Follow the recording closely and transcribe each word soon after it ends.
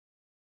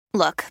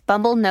Look,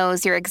 Bumble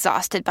knows you're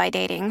exhausted by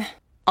dating.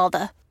 All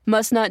the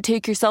must not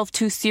take yourself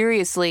too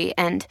seriously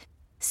and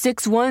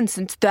 6'1"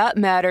 since that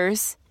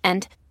matters.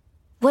 And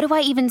what do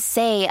I even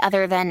say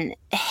other than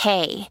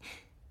hey?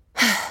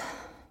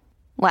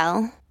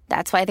 Well,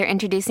 that's why they're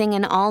introducing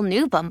an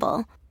all-new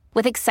Bumble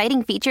with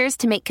exciting features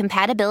to make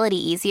compatibility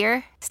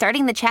easier,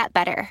 starting the chat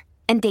better,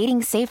 and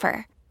dating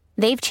safer.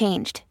 They've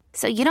changed,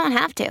 so you don't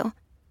have to.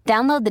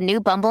 Download the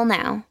new Bumble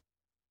now.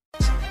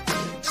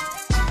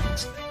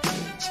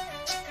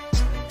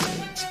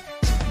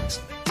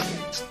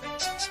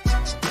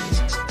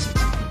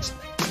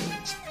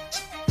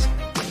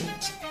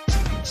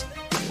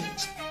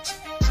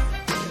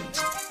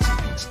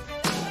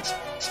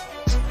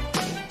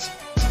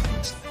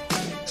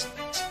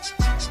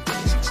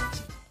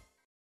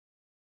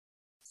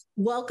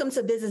 Welcome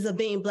to Business of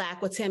Being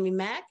Black with Tammy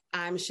Mack.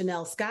 I'm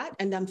Chanel Scott,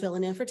 and I'm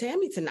filling in for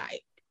Tammy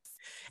tonight.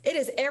 It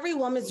is every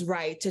woman's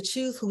right to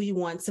choose who you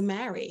want to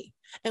marry.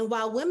 And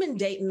while women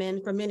date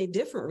men for many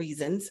different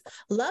reasons,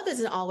 love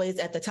isn't always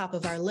at the top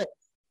of our list.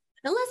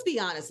 And let's be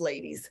honest,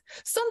 ladies,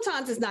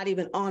 sometimes it's not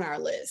even on our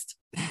list.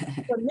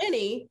 For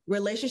many,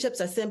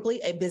 relationships are simply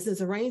a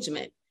business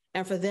arrangement.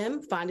 And for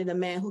them, finding a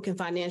man who can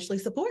financially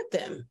support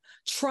them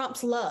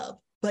trumps love.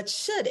 But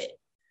should it?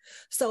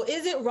 So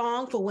is it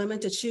wrong for women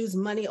to choose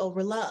money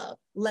over love?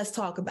 Let's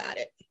talk about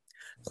it.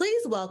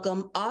 Please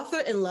welcome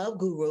author and love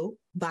guru,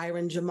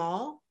 Byron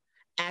Jamal,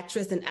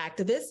 actress and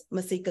activist,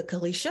 Masika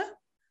Kalisha,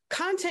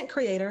 content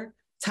creator,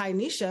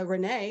 Tynesha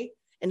Renee,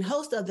 and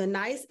host of the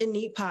Nice and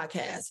Neat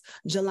podcast,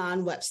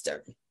 Jalon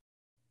Webster.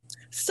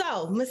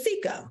 So,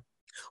 Masika,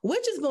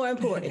 which is more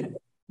important,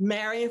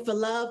 marrying for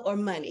love or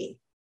money?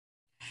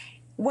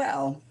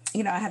 Well,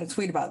 I had a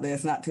tweet about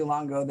this not too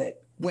long ago that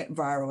went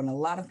viral and a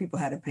lot of people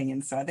had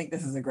opinions. So I think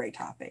this is a great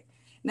topic.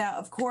 Now,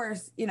 of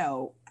course,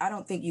 I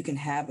don't think you can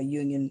have a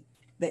union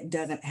that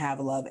doesn't have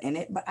love in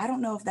it, but I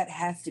don't know if that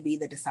has to be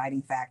the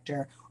deciding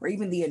factor or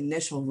even the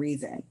initial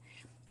reason.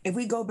 If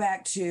we go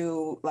back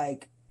to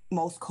like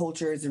most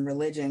cultures and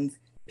religions,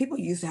 people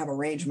used to have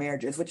arranged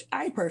marriages, which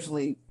I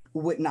personally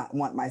would not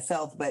want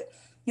myself. But,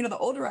 the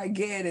older I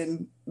get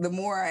and the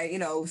more I,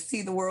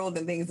 see the world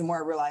and things, the more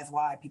I realize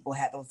why people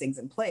had those things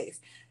in place.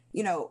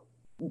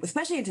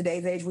 Especially in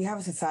today's age, we have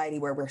a society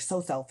where we're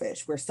so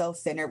selfish, we're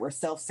self-centered, we're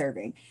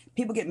self-serving.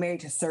 People get married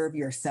to serve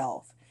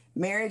yourself.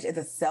 Marriage is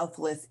a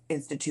selfless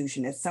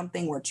institution. It's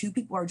something where two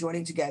people are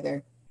joining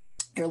together,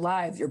 your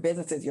lives, your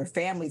businesses, your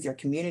families, your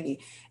community,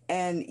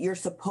 and you're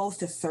supposed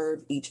to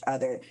serve each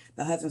other.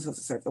 The husband's supposed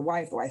to serve the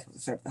wife's supposed to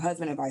serve the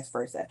husband, and vice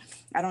versa.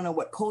 I don't know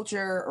what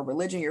culture or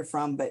religion you're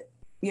from, but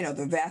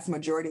the vast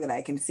majority that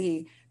I can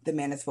see, the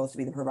man is supposed to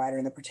be the provider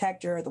and the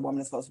protector. The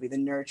woman is supposed to be the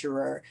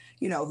nurturer,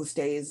 who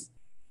stays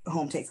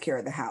home, takes care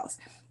of the house.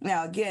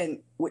 Now,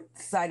 again, with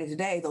society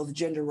today, those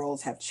gender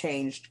roles have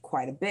changed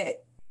quite a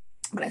bit,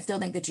 but I still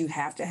think that you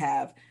have to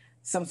have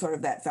some sort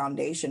of that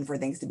foundation for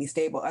things to be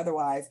stable.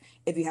 Otherwise,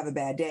 if you have a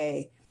bad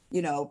day,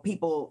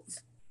 people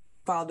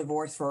file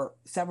divorce for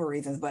several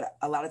reasons, but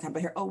a lot of times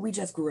I hear, oh, we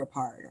just grew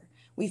apart, or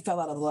we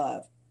fell out of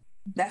love.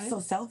 That's so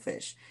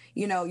selfish.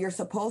 You're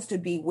supposed to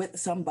be with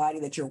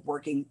somebody that you're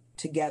working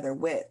together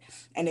with.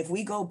 And if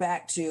we go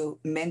back to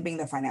men being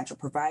the financial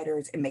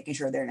providers and making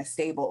sure their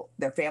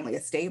family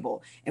is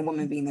stable, and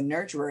women being the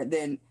nurturer,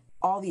 then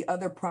all the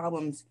other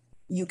problems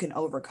you can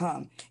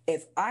overcome.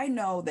 If I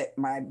know that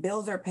my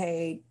bills are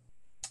paid,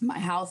 my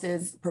house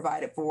is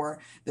provided for,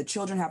 the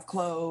children have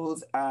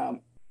clothes, I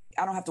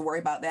don't have to worry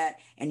about that.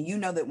 And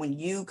that when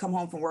you come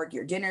home from work,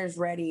 your dinner is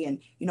ready and,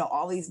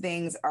 all these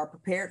things are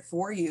prepared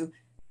for you,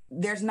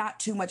 there's not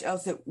too much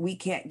else that we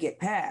can't get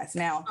past.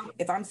 Now,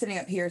 if I'm sitting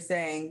up here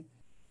saying,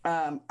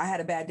 I had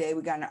a bad day,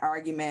 we got in an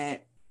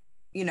argument,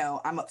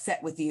 I'm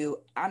upset with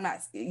you,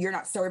 you're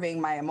not serving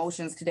my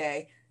emotions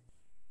today,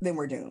 then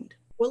we're doomed.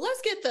 Well,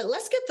 let's get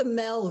the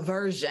male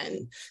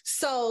version.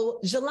 So,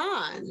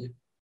 Jalon,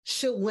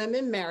 should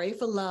women marry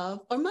for love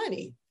or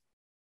money?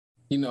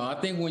 I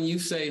think when you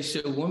say,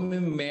 should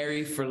women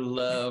marry for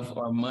love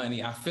or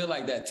money, I feel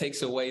like that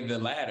takes away the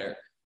latter.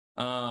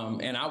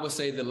 And I would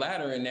say the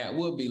latter, and that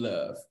would be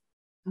love.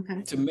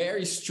 Okay. To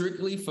marry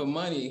strictly for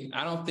money,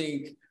 I don't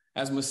think,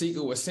 as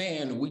Masika was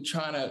saying,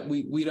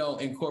 we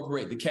don't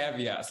incorporate the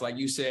caveats. Like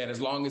you said, as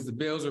long as the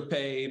bills are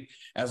paid,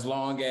 as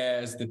long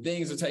as the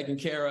things are taken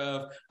care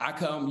of,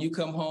 you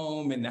come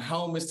home and the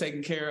home is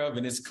taken care of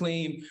and it's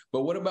clean.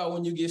 But what about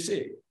when you get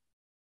sick?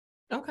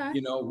 Okay.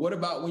 What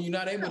about when you're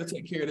not able to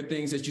take care of the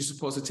things that you're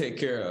supposed to take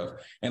care of?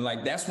 And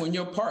that's when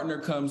your partner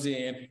comes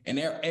in and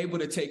they're able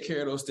to take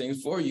care of those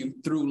things for you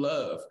through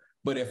love.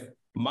 But if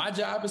my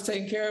job is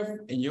taken care of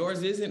and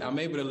yours isn't, I'm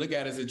able to look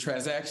at it as a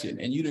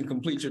transaction and you didn't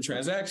complete your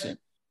transaction.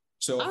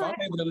 So if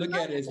I'm able to look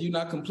at it as you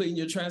not completing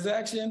your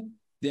transaction,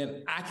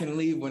 then I can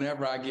leave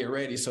whenever I get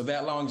ready. So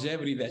that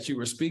longevity that you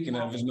were speaking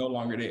of is no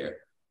longer there.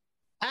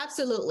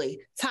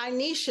 Absolutely.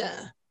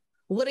 Tynesha,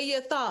 what are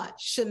your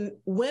thoughts? Should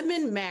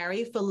women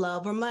marry for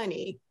love or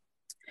money?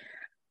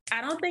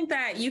 I don't think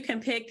that you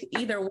can pick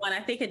either one. I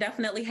think it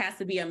definitely has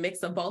to be a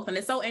mix of both. And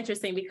it's so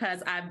interesting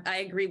because I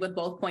agree with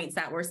both points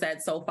that were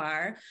said so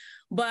far.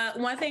 But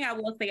one thing I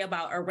will say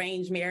about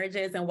arranged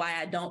marriages and why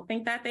I don't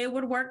think that they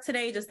would work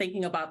today, just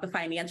thinking about the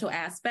financial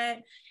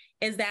aspect,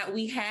 is that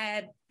we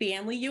had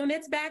family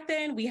units back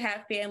then. We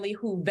had family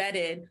who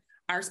vetted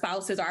our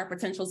spouses, our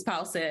potential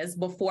spouses,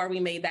 before we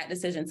made that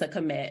decision to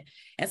commit.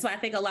 And so I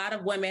think a lot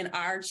of women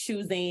are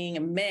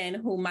choosing men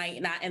who might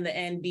not in the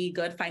end be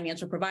good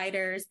financial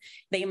providers.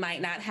 They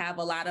might not have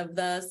a lot of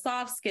the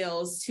soft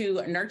skills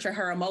to nurture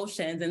her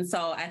emotions. And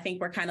so I think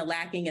we're kind of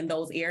lacking in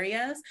those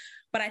areas.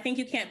 But I think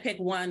you can't pick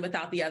one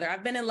without the other.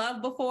 I've been in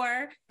love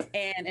before.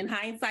 And in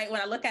hindsight,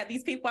 when I look at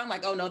these people, I'm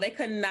like, oh no, they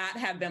could not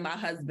have been my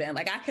husband.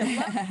 Like, I can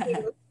love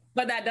you,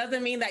 but that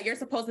doesn't mean that you're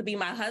supposed to be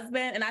my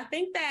husband. And I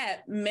think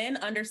that men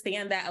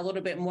understand that a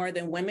little bit more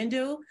than women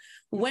do.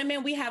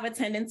 Women, we have a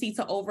tendency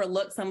to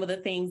overlook some of the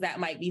things that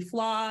might be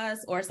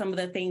flaws or some of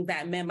the things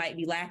that men might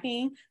be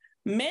lacking.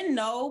 Men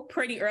know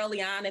pretty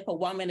early on if a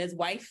woman is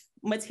wife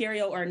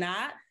material or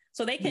not.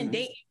 So they can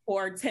date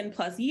for 10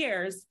 plus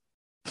years.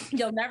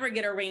 You'll never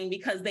get a ring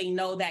because they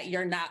know that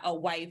you're not a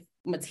wife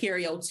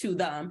material to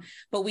them.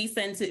 But we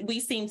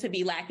seem to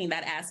be lacking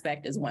that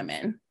aspect as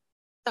women.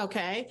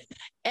 Okay.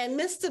 And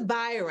Mr.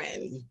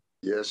 Byron.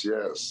 Yes.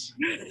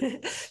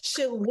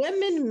 Should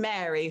women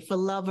marry for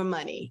love or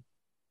money?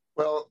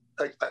 Well,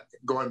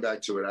 going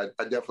back to it,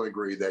 I definitely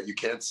agree that you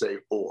can't say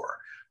or,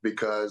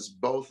 because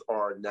both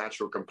are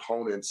natural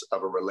components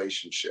of a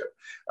relationship.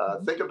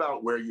 Think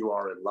about where you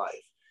are in life.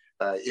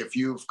 If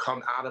you've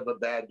come out of a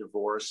bad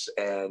divorce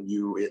and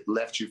it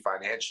left you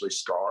financially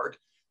scarred,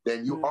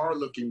 then you are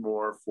looking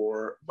more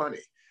for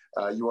money.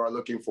 You are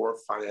looking for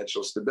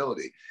financial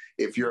stability.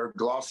 If you're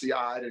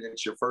glossy-eyed and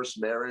it's your first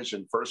marriage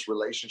and first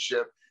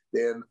relationship,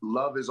 then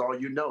love is all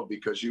you know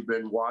because you've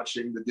been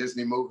watching the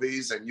Disney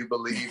movies and you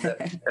believe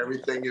that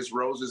everything is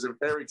roses and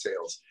fairy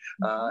tales.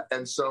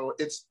 And so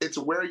it's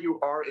where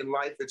you are in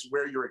life. It's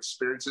where your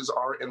experiences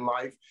are in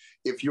life.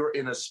 If you're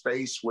in a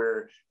space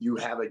where you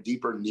have a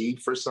deeper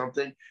need for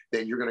something,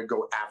 then you're going to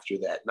go after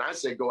that. And I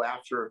say go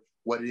after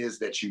what it is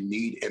that you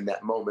need in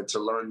that moment to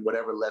learn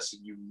whatever lesson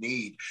you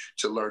need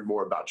to learn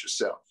more about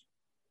yourself.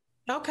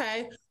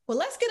 Okay. Well,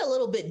 let's get a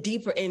little bit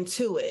deeper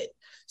into it.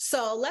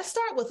 So let's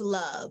start with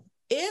love.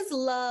 Is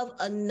love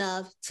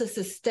enough to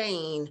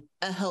sustain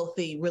a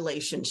healthy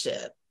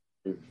relationship?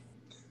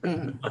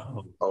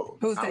 Oh,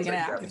 who's taking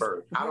that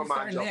first? I don't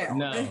mind jumping.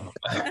 No.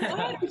 I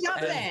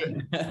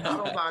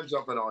don't mind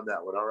jumping on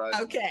that one. All right.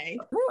 Okay.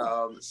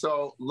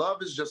 So love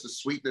is just a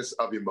sweetness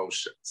of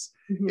emotions.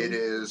 It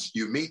is,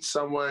 you meet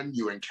someone,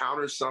 you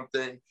encounter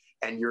something,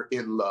 and you're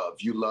in love.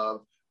 You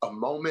love a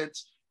moment,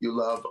 you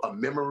love a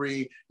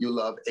memory, you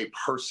love a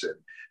person.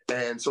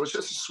 And so it's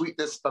just a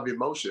sweetness of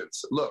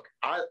emotions. Look,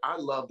 I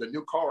love the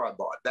new car I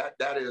bought.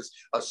 That is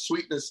a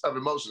sweetness of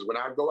emotions. When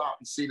I go out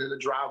and see it in the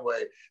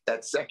driveway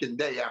that second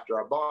day after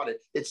I bought it,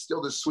 it's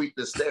still the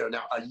sweetness there.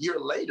 Now, a year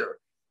later,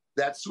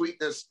 that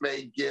sweetness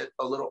may get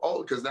a little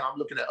old because now I'm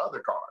looking at other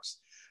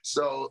cars.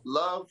 So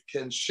love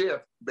can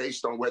shift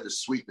based on where the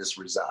sweetness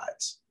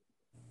resides.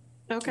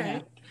 Okay.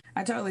 Yeah,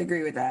 I totally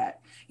agree with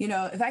that. You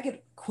know, if I could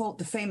quote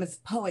the famous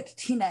poet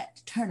Tina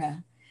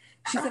Turner,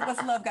 she said,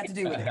 what's love got to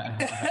do with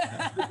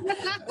it?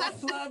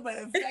 What's love but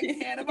a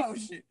secondhand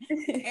emotion?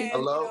 And,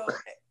 hello?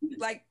 You know,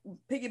 like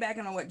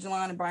piggybacking on what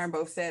Jelon and Byron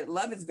both said,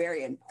 love is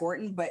very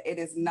important, but it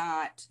is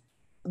not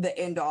the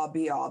end all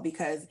be all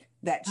because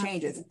that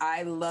changes.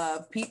 I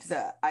love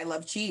pizza. I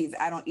love cheese.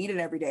 I don't eat it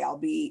every day. I'll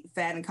be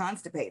fat and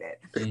constipated.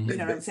 You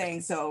know what I'm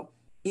saying? So,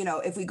 you know,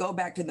 if we go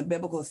back to the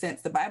biblical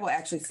sense, the Bible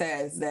actually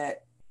says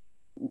that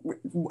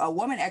a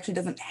woman actually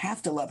doesn't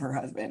have to love her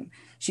husband.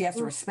 She has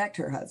to respect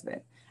her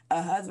husband.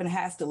 A husband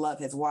has to love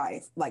his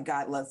wife like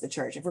God loves the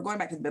church. If we're going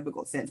back to the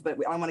biblical sense, but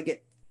I don't want to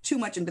get too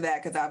much into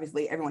that because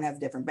obviously everyone has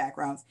different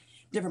backgrounds,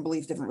 different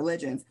beliefs, different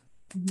religions.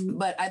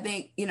 But I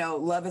think, you know,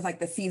 love is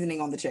like the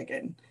seasoning on the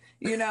chicken.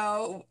 You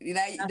know,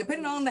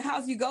 depending on the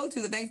house you go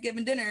to, the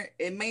Thanksgiving dinner,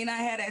 it may not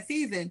have that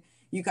season.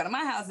 You come to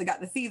my house, it got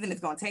the season,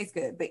 it's going to taste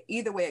good. But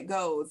either way it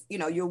goes, you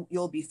know,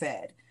 you'll be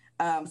fed.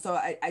 So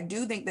I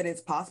do think that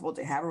it's possible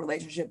to have a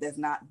relationship that's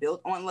not built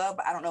on love,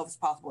 but I don't know if it's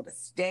possible to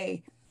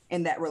stay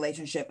in that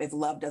relationship if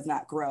love does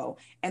not grow.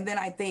 And then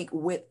I think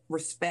with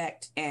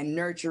respect and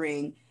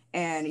nurturing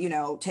and, you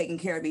know, taking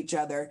care of each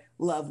other,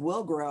 love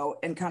will grow.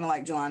 And kind of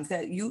like Jelon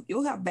said,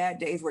 you'll have bad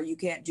days where you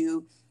can't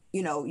do,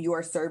 you know,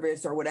 your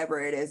service or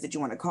whatever it is that you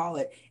want to call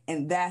it.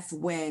 And that's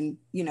when,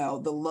 you know,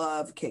 the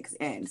love kicks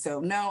in. So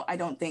no, I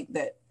don't think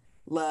that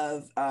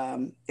love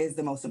is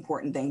the most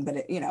important thing, but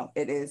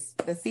it is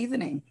the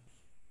seasoning.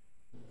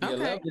 Yeah,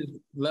 okay.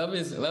 love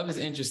is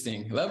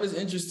interesting. Love is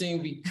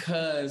interesting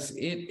because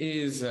it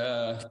is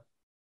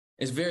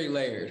it's very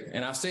layered.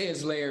 And I say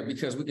it's layered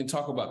because we can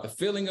talk about the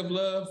feeling of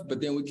love, but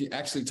then we can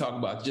actually talk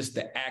about just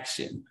the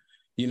action.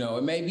 You know,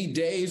 it may be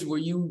days where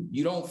you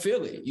don't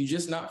feel it. You're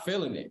just not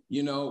feeling it,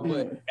 you know,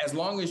 but as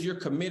long as you're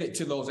committed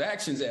to those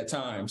actions at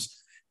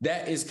times,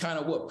 that is kind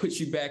of what puts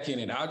you back in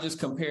it. I'll just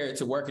compare it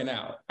to working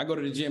out. I go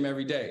to the gym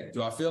every day.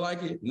 Do I feel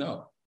like it?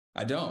 No.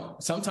 I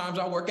don't. Sometimes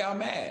I work out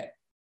mad.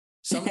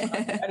 Sometimes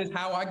that is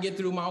how I get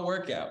through my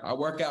workout. I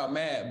work out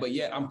mad, but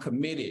yet I'm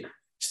committed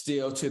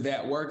still to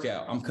that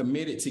workout. I'm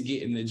committed to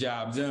getting the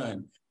job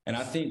done. And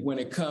I think when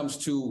it comes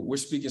to, we're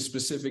speaking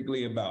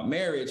specifically about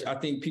marriage, I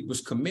think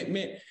people's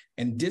commitment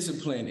and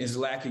discipline is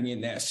lacking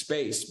in that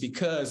space,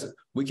 because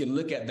we can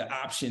look at the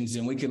options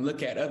and we can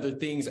look at other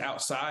things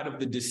outside of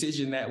the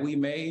decision that we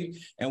made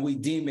and we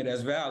deem it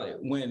as valid.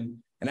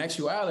 When in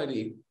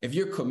actuality, if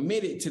you're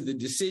committed to the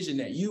decision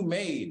that you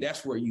made,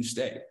 that's where you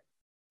stay.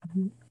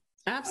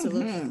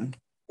 Absolutely.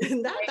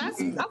 Mm-hmm.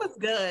 That was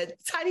good.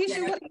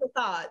 Tanisha, what are your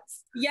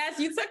thoughts? Yes,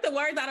 you took the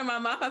words out of my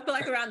mouth. I feel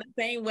like we're on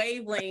the same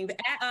wavelength.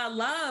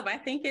 Love, I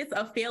think it's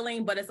a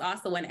feeling, but it's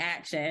also an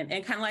action.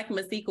 And kind of like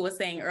Masika was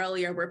saying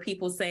earlier, where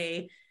people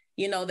say,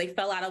 you know, they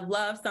fell out of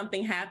love,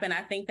 something happened.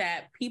 I think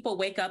that people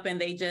wake up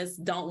and they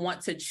just don't want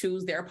to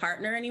choose their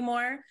partner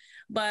anymore.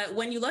 But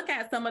when you look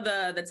at some of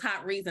the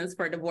top reasons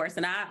for divorce,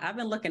 and I've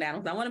been looking at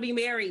them, I want to be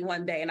married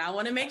one day and I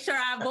want to make sure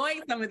I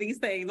avoid some of these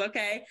things,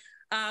 okay?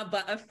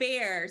 But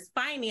affairs,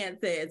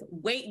 finances,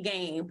 weight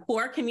gain,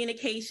 poor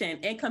communication,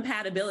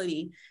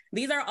 incompatibility,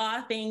 these are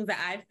all things that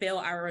I feel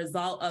are a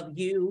result of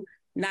you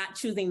not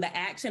choosing the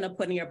action of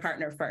putting your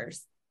partner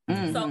first.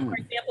 Mm-hmm. So, for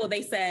example,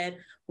 they said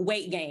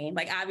weight gain.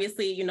 Like,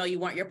 obviously, you know, you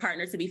want your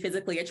partner to be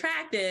physically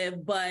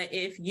attractive, but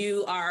if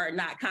you are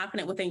not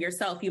confident within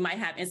yourself, you might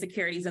have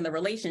insecurities in the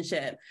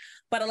relationship.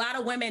 But a lot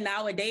of women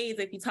nowadays,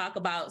 if you talk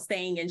about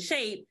staying in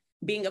shape,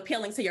 being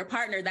appealing to your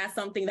partner, that's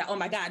something that, oh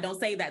my God, don't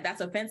say that.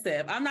 That's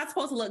offensive. I'm not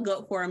supposed to look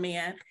good for a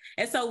man.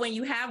 And so when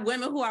you have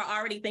women who are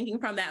already thinking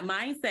from that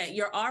mindset,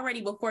 you're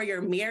already, before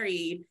you're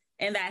married,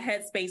 in that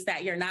headspace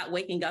that you're not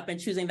waking up and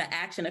choosing the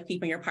action of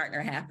keeping your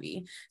partner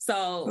happy.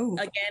 So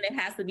again, it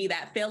has to be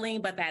that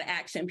feeling, but that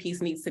action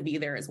piece needs to be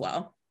there as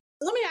well.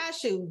 Let me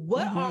ask you,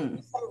 what are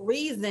some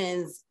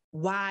reasons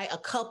why a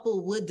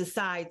couple would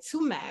decide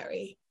to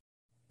marry?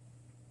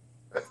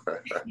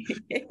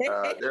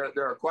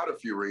 There are quite a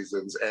few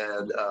reasons,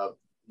 and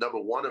number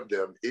one of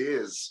them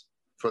is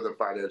for the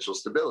financial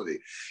stability.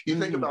 You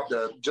think about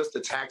just the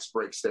tax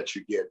breaks that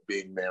you get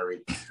being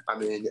married. I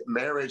mean,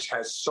 marriage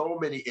has so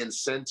many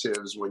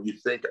incentives when you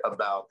think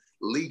about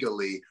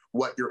legally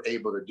what you're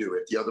able to do.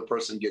 If the other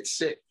person gets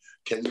sick,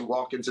 can you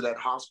walk into that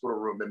hospital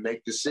room and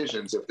make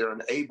decisions if they're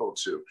unable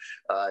to?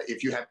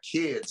 If you have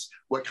kids,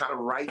 what kind of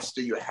rights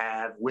do you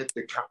have with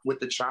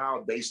the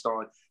child based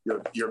on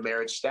your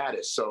marriage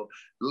status? So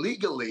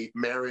legally,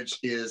 marriage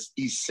is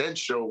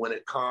essential when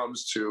it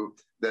comes to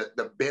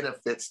the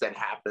benefits that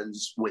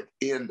happens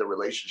within the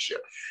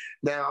relationship.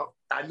 Now,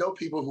 I know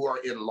people who are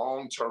in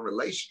long-term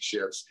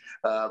relationships,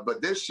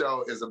 but this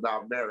show is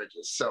about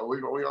marriages. So we're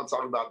going to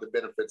talk about the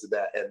benefits of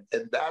that.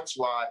 And that's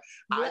why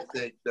I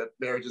think that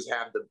marriages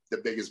have the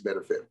biggest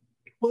benefit.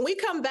 When we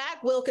come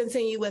back, we'll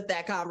continue with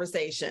that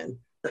conversation.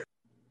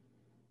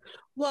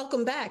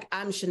 Welcome back.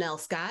 I'm Chanel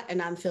Scott,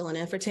 and I'm filling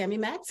in for Tammy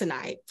Mack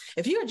tonight.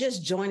 If you're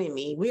just joining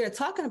me, we are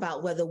talking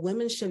about whether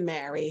women should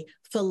marry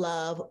for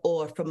love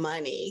or for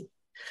money.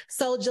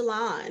 So,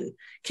 Jalan,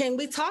 can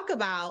we talk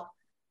about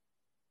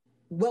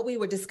what we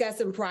were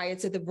discussing prior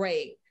to the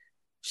break?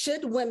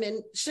 Should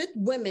women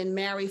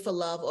marry for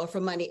love or for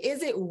money?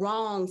 Is it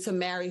wrong to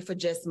marry for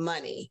just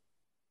money?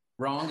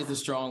 Wrong is a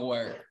strong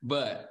word,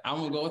 but I'm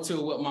going to go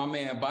to what my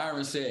man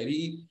Byron said.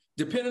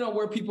 Depending on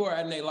where people are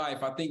at in their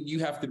life, I think you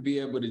have to be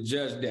able to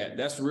judge that.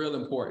 That's real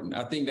important.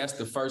 I think that's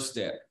the first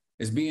step,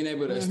 is being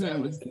able to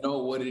establish and know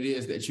what it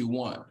is that you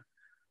want.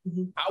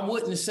 I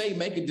wouldn't say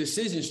make a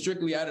decision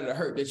strictly out of the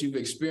hurt that you've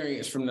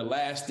experienced from the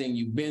last thing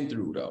you've been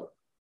through, though.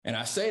 And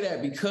I say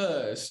that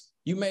because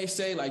you may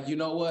say, like, you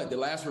know what, the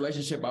last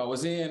relationship I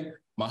was in,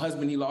 my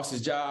husband, he lost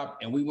his job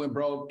and we went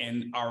broke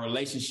and our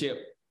relationship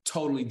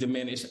totally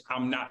diminished.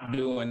 I'm not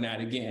doing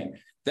that again.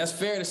 That's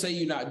fair to say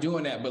you're not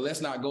doing that, but let's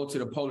not go to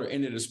the polar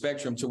end of the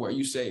spectrum to where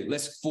you say,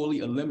 let's fully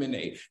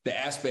eliminate the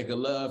aspect of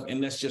love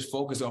and let's just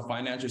focus on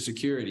financial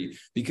security,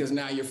 because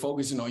now you're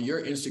focusing on your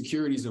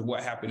insecurities of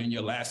what happened in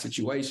your last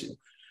situation.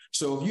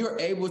 So if you're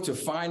able to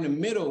find the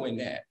middle in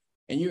that,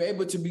 and you're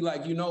able to be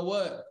like, you know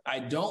what, I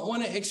don't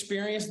want to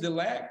experience the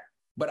lack,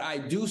 but I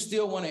do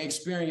still want to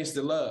experience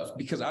the love,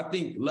 because I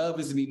think love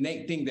is an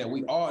innate thing that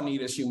we all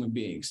need as human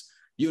beings.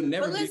 You'll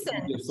never be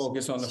able to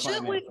focus on the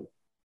financial.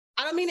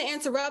 I don't mean to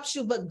interrupt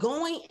you, but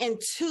going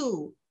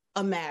into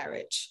a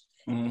marriage,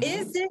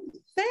 is it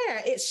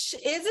fair? Is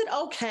it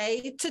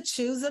okay to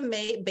choose a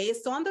mate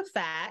based on the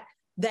fact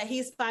that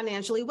he's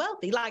financially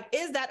wealthy? Like,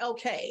 is that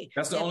okay?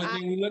 That's the only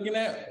thing we're looking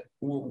at?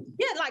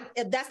 Yeah,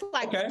 like that's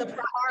like the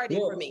priority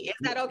for me. Is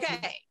that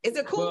okay? Is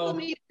it cool for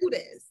me to do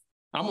this?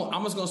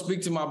 I'm just going to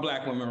speak to my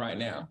Black women right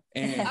now.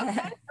 And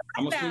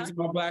I'm going to speak to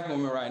my Black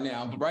women right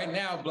now. But right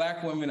now,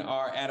 Black women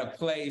are at a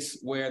place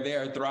where they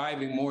are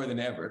thriving more than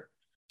ever.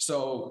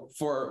 So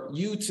for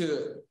you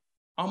to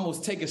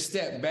almost take a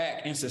step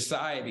back in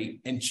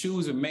society and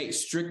choose a mate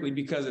strictly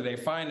because of their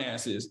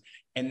finances,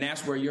 and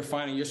that's where you're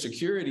finding your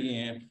security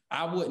in,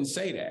 I wouldn't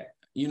say that.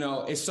 You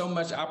know, it's so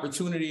much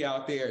opportunity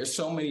out there. There's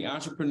so many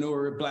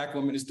entrepreneurial Black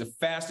women. It's the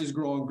fastest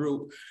growing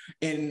group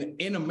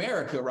in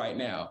America right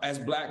now as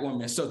Black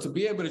women. So to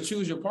be able to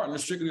choose your partner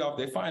strictly off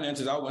their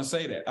finances, I wouldn't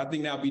say that. I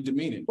think that would be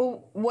demeaning.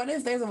 Well, what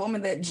if there's a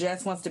woman that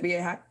just wants to be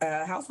a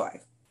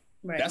housewife?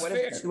 Right. That's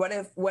fair.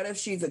 What if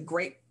she's a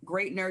great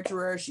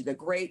nurturer? She's a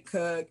great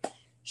cook.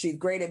 She's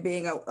great at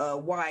being a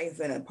wife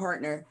and a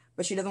partner,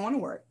 but she doesn't want to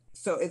work.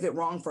 So is it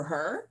wrong for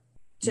her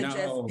to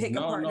just pick a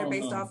partner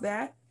based off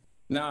that?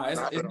 No,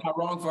 it's not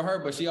wrong for her,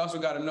 but she also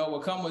got to know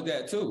what comes with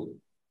that too.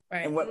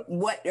 Right. And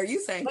what are you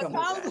saying? What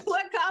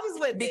comes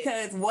with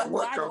because why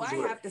do I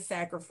have to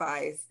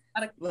sacrifice,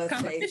 let's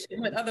say,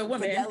 with other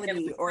women,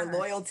 fidelity or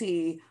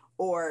loyalty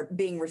or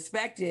being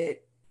respected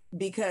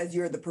because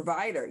you're the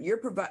provider? You're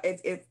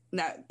if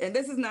not, and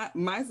this is not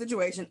my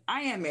situation.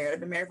 I am married.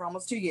 I've been married for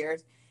almost 2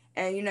 years,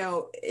 and you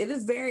know it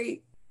is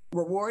very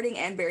rewarding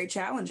and very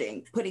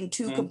challenging putting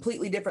two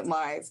completely different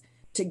lives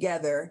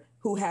together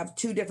who have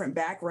two different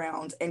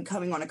backgrounds and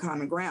coming on a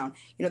common ground.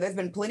 You know, there's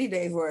been plenty of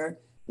days where,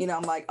 you know,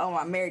 I'm like, oh,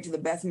 I'm married to the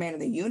best man in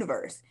the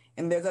universe.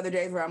 And there's other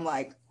days where I'm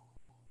like,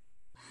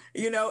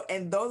 you know,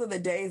 and those are the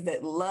days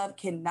that love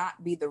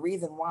cannot be the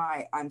reason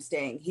why I'm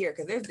staying here.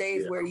 Because there's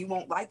days where you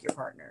won't like your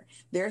partner.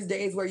 There's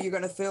days where you're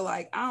going to feel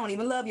like, I don't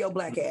even love your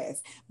Black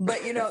ass.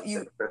 But, you know,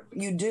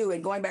 you do.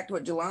 And going back to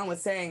what Jelon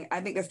was saying,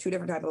 I think there's two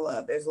different types of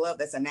love. There's love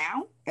that's a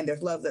noun and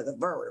there's love that's a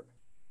verb.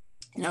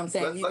 You know what I'm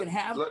saying? You can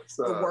have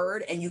the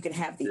word and you can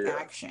have the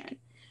action.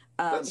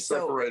 Let's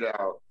separate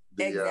out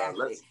the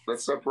exactly.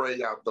 let's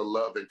separate out the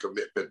love and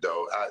commitment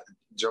though.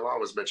 Jelon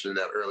was mentioning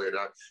that earlier.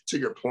 Now, to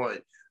your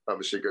point,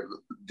 Mashika,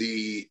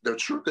 the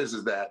truth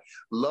is that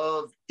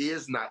love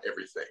is not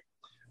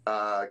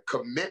everything.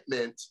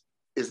 Commitment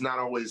is not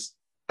always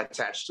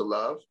attached to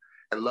love,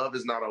 and love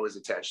is not always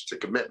attached to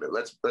commitment.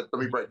 Let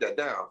me break that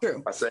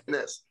down by saying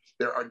this.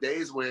 There are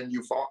days when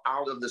you fall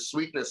out of the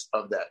sweetness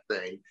of that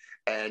thing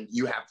and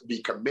you have to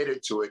be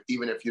committed to it,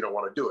 even if you don't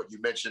want to do it. You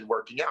mentioned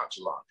working out,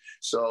 Jelon.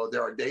 So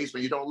there are days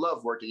when you don't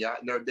love working out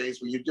and there are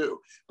days when you do,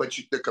 but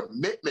the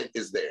commitment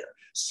is there.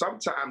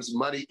 Sometimes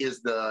money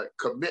is the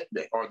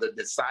commitment or the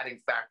deciding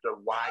factor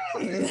why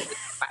commitment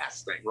is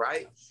lasting,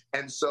 right?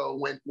 And so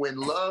when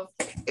love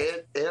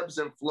ebbs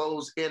and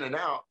flows in and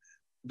out,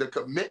 the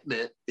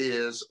commitment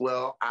is,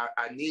 well,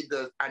 I need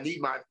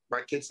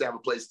my kids to have a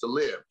place to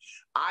live.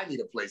 I need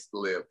a place to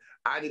live.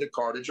 I need a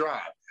car to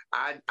drive.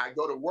 I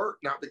go to work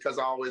not because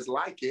I always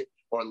like it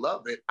or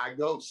love it. I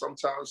go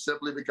sometimes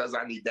simply because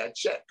I need that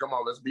check. Come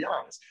on, let's be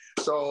honest.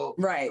 So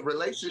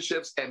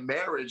relationships and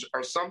marriage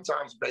are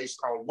sometimes based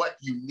on what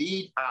you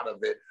need out of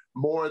it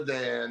more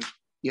than,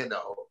 you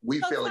know, we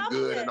feeling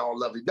good and all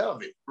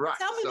lovey-dovey. Right.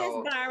 Tell me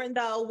this, Byron,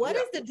 though. What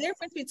is the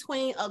difference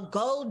between a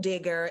gold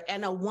digger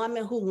and a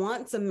woman who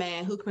wants a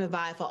man who can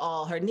provide for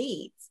all her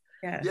needs?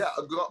 Yeah,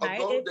 a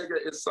gold digger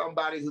is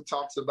somebody who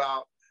talks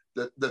about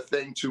the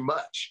thing too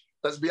much.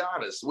 Let's be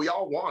honest. We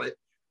all want it.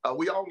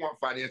 We all want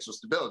financial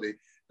stability.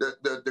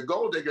 The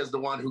gold digger is the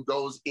one who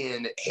goes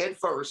in head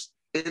first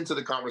into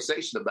the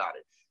conversation about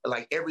it.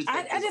 Like everything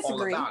is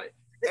all about it.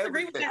 I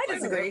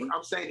disagree.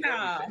 I'm saying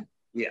everything.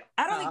 Yeah.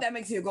 I don't think that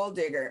makes you a gold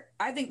digger.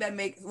 I think that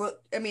makes, well,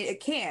 I mean, it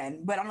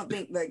can, but I don't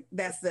think like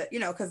that's the, you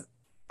know, because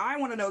I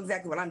want to know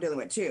exactly what I'm dealing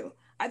with too.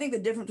 I think the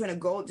difference between a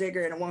gold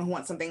digger and a woman who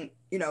wants something,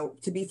 you know,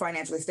 to be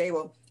financially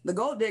stable, the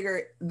gold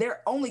digger,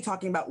 they're only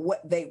talking about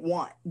what they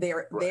want,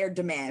 their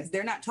demands.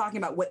 They're not talking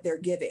about what they're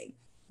giving.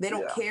 They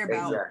don't care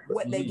about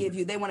what they give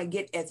you. They want to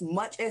get as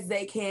much as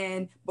they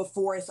can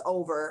before it's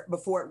over,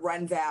 before it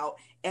runs out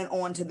and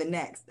on to the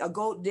next. A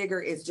gold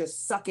digger is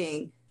just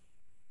sucking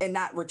and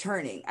not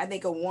returning. I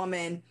think a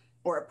woman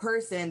or a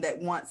person that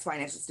wants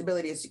financial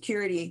stability and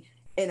security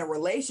in a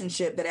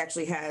relationship that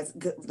actually has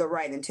the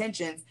right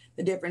intentions,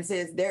 the difference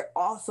is they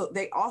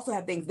also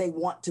have things they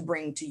want to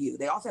bring to you.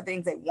 They also have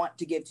things they want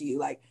to give to you.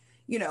 Like,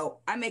 you know,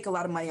 I make a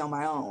lot of money on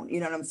my own. You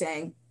know what I'm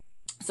saying?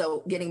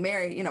 So getting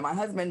married, you know, my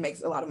husband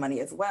makes a lot of money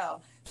as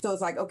well. So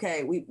it's like,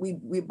 okay,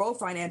 we're both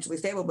financially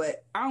stable,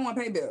 but I don't want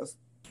to pay bills.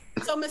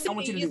 So, Ms.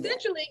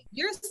 essentially,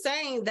 you're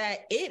saying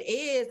that it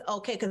is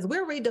okay because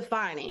we're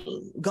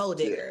redefining gold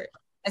digger,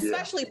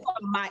 especially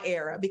from my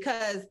era,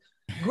 because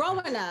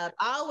growing up,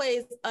 I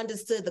always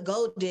understood the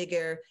gold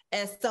digger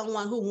as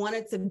someone who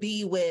wanted to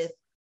be with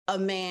a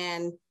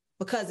man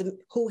because of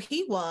who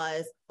he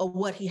was or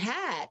what he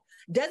had.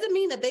 Doesn't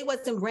mean that they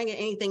wasn't bringing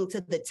anything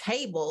to the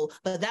table,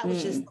 but that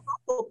was just the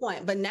whole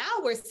point. But now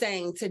we're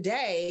saying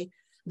today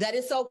that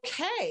it's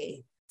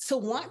okay to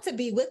want to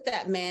be with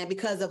that man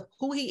because of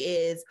who he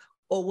is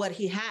or what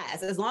he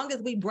has. As long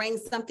as we bring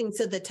something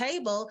to the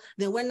table,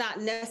 then we're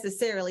not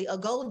necessarily a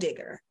gold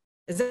digger.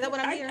 Is that what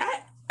I'm hearing?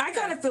 I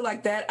kind of feel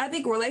like that. I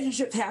think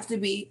relationships have to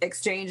be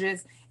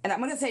exchanges. And I'm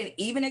going to say an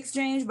even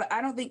exchange, but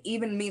I don't think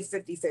even means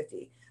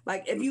 50-50.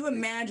 Like if you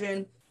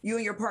imagine you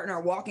and your partner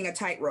are walking a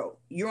tightrope,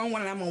 you're on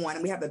one and I'm on one,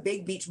 and we have a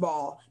big beach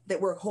ball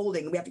that we're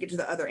holding and we have to get to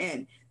the other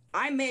end.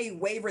 I may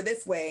waver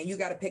this way and you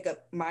got to pick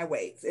up my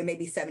weights. It may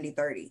be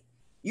 70-30.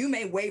 You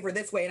may waver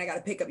this way and I got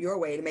to pick up your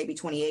weight. It may be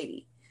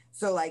 20-80.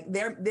 So like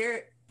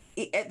they're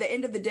at the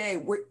end of the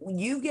day,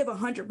 you give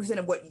 100%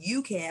 of what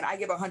you can, I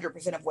give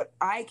 100% of what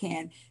I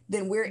can,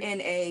 then we're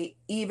in a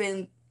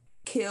even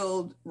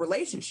killed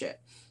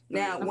relationship.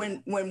 Now,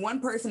 when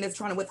one person is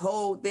trying to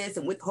withhold this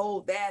and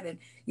withhold that, and,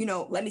 you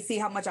know, let me see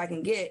how much I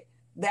can get,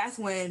 that's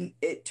when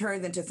it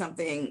turns into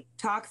something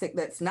toxic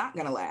that's not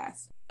going to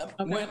last.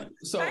 Okay.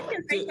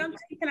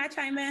 Can I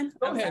chime in?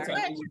 Go ahead.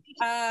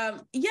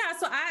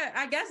 So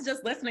I guess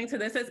just listening to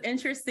this, it's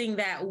interesting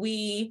that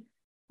we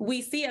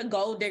see a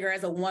gold digger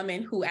as a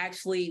woman who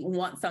actually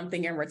wants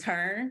something in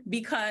return,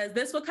 because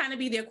this will kind of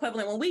be the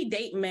equivalent. When we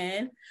date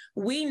men,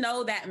 we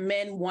know that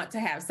men want to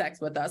have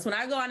sex with us. When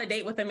I go on a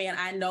date with a man,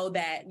 I know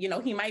that, you know,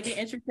 he might be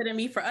interested in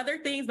me for other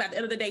things, but at the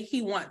end of the day,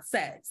 he wants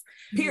sex.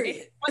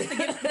 Period. If he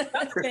wants to get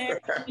something,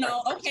 you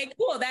know, okay,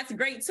 cool, that's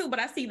great too. But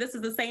I see this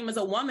is the same as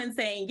a woman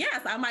saying,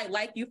 yes, I might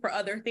like you for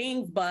other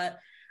things, but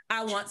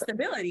I want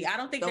stability. I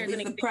don't think there's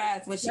any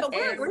surprise when she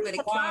we're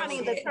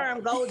defining the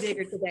term gold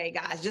digger today,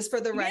 guys, just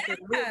for the record.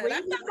 Yeah, we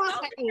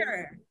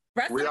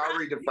are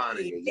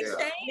redefining it.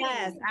 Yeah.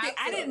 Yes,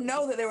 I didn't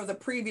know that there was a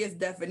previous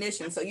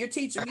definition, so you're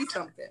teaching me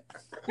something.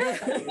 I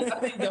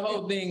think the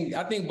whole thing,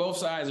 I think both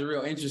sides are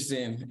real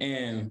interesting,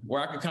 and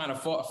where I could kind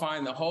of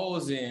find the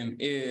holes in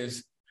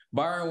is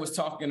Byron was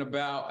talking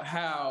about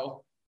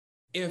how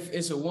if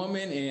it's a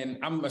woman, and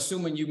I'm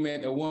assuming you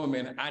meant a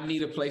woman, I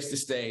need a place to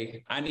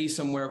stay. I need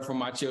somewhere for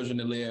my children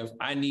to live.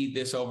 I need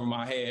this over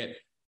my head.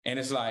 And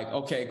it's like,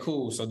 okay,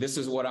 cool. So this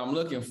is what I'm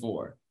looking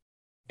for.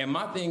 And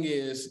my thing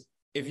is,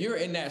 if you're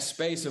in that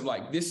space of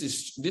like, this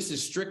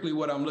is strictly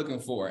what I'm looking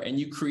for, and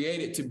you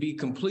create it to be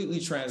completely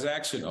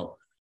transactional,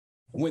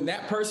 when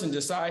that person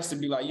decides to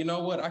be like, you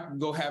know what, I can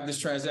go have this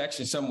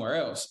transaction somewhere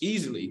else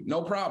easily,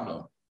 no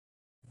problem.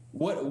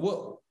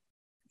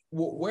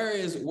 Where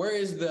is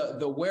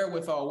the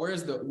wherewithal?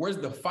 Where's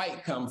the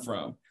fight come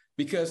from?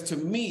 Because to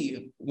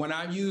me, when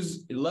I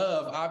use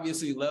love,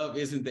 obviously love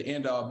isn't the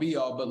end all be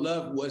all, but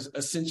love was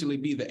essentially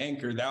be the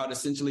anchor. That would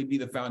essentially be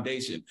the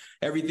foundation.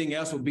 Everything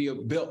else would be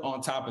built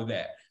on top of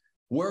that.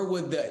 Where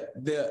would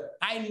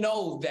I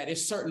know that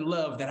it's certain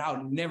love that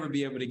I'll never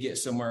be able to get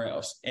somewhere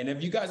else. And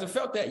if you guys have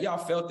felt that, y'all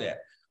felt that.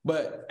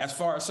 But as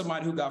far as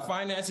somebody who got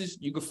finances,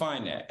 you can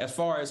find that. As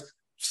far as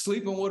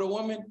sleeping with a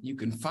woman, you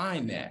can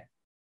find that.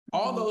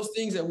 All those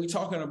things that we're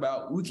talking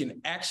about, we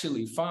can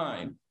actually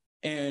find.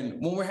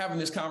 And when we're having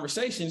this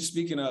conversation,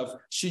 speaking of,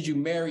 should you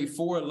marry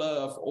for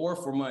love or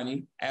for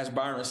money? As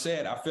Byron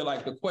said, I feel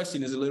like the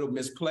question is a little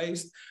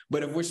misplaced.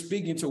 But if we're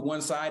speaking to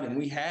one side and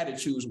we had to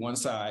choose one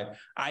side,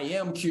 I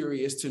am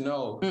curious to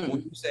know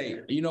when you say,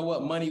 you know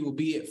what, money will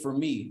be it for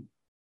me.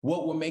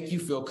 What will make you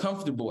feel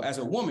comfortable as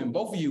a woman,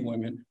 both of you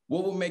women,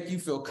 what will make you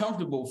feel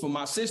comfortable? For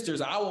my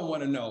sisters, I would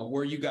want to know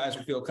where you guys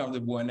would feel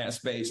comfortable in that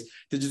space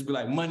to just be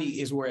like,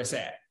 money is where it's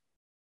at.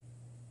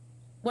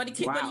 What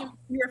do you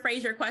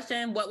rephrase your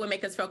question? What would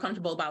make us feel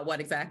comfortable about what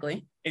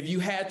exactly? If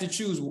you had to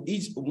choose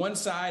one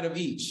side of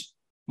each,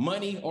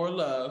 money or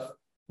love,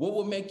 what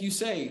would make you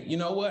say, you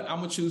know what, I'm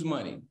going to choose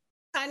money?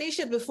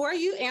 Tanisha, before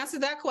you answer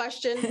that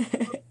question,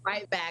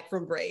 right back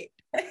from break.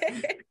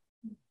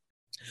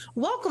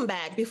 Welcome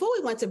back. Before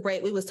we went to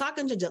break, we was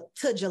talking to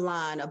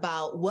Jalan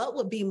about what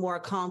would be more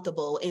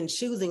comfortable in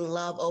choosing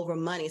love over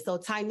money. So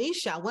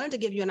Tanisha, I wanted to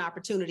give you an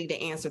opportunity to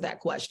answer that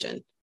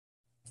question.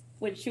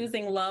 With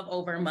choosing love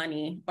over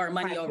money, or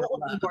money over what would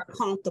love? Be more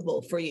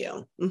comfortable for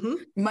you? Mm-hmm.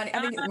 Money. I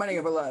think it's money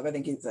over love. I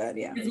think he said,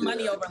 yeah. It's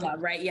money over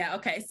love, right? Yeah.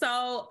 Okay.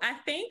 So I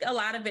think a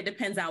lot of it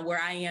depends on where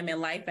I am in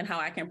life and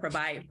how I can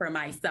provide for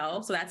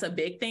myself. So that's a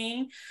big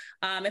thing.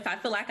 If I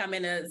feel like I'm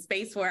in a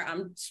space where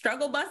I'm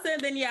struggle busting,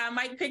 then yeah, I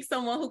might pick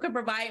someone who can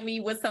provide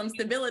me with some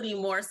stability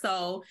more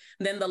so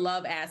than the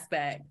love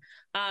aspect.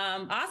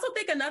 I also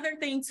think another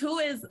thing too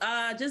is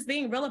just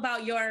being real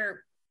about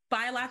your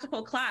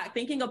biological clock,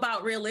 thinking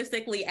about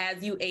realistically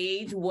as you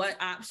age, what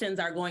options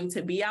are going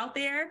to be out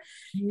there.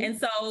 Mm-hmm. And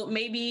so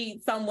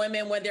maybe some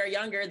women, when they're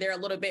younger, they're a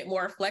little bit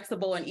more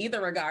flexible in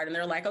either regard. And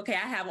they're like, okay,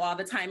 I have all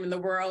the time in the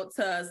world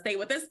to stay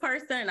with this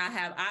person, and I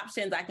have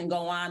options I can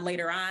go on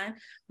later on.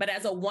 But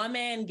as a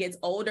woman gets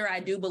older, I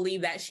do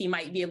believe that she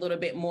might be a little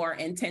bit more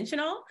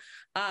intentional.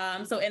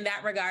 So in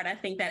that regard, I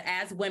think that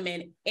as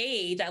women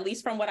age, at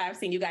least from what I've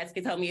seen, you guys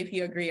can tell me if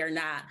you agree or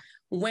not,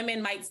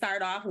 women might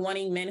start off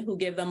wanting men who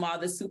give them all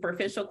the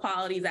superficial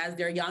qualities as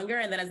they're younger.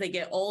 And then as they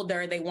get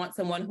older, they want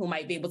someone who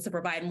might be able to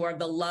provide more of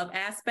the love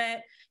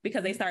aspect,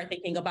 because they start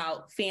thinking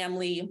about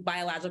family,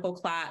 biological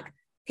clock,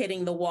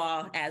 hitting the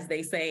wall, as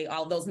they say,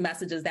 all those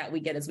messages that we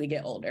get as we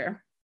get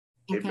older.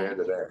 Amen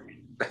to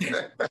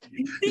that.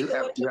 you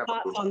have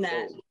thoughts on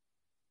that?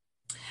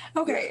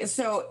 Okay,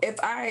 so if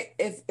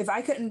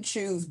I couldn't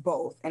choose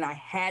both and I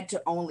had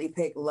to only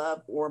pick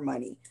love or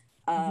money,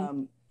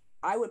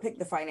 I would pick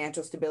the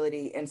financial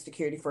stability and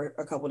security for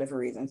a couple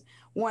different reasons.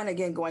 One,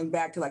 again, going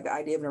back to like the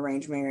idea of an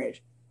arranged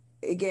marriage.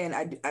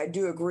 Again, I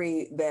do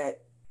agree that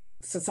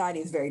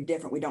society is very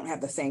different. We don't have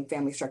the same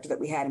family structure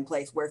that we had in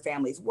place where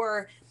families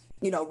were,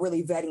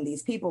 really vetting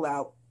these people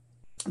out.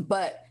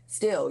 But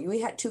still, we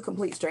had two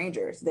complete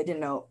strangers that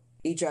didn't know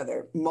each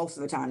other most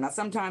of the time. Now,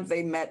 sometimes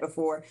they met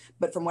before,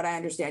 but from what I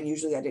understand,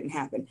 usually that didn't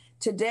happen.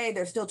 Today,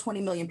 there's still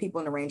 20 million people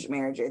in arranged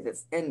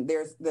marriages, and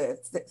there's the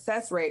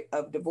success rate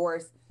of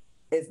divorce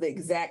is the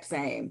exact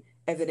same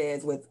as it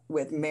is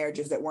with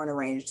marriages that weren't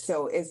arranged.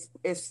 So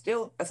it's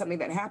still something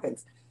that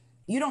happens.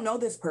 You don't know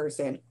this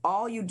person.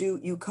 All you do,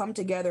 you come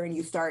together and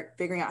you start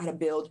figuring out how to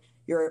build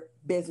your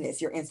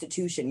business, your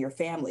institution, your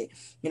family.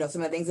 You know,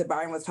 some of the things that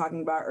Byron was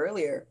talking about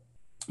earlier,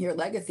 your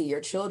legacy,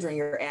 your children,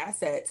 your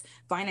assets,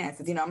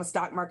 finances. You know, I'm a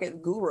stock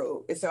market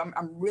guru. So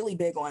I'm really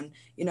big on,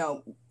 you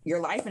know,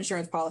 your life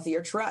insurance policy,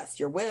 your trust,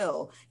 your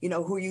will, you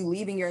know, who are you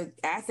leaving your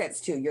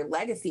assets to, your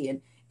legacy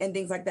and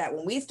things like that.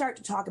 When we start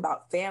to talk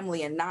about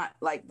family and not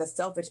like the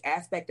selfish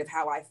aspect of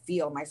how I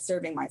feel, my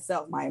serving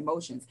myself, my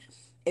emotions,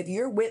 if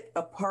you're with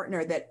a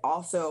partner that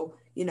also,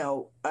 you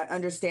know,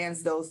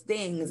 understands those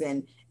things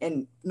and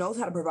knows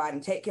how to provide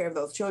and take care of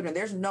those children,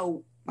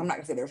 I'm not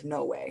gonna say there's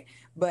no way,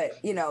 but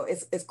you know,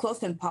 it's close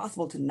to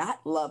impossible to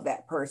not love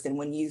that person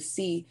when you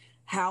see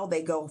how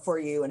they go for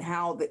you and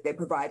how they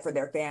provide for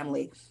their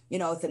family. You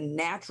know, it's a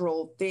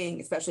natural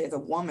thing, especially as a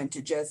woman,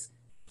 to just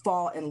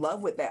fall in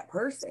love with that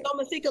person. So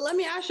Masika, let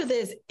me ask you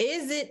this.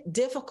 Is it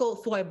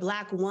difficult for a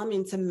Black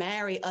woman to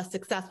marry a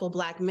successful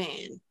Black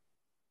man?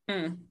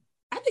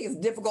 I think it's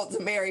difficult to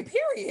marry,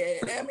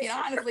 period. I mean,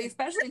 honestly,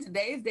 especially in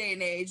today's day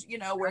and age, you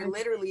know, where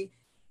literally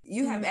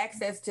you have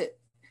access to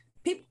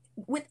people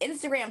with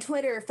Instagram,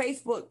 Twitter,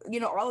 Facebook,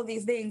 you know, all of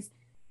these things.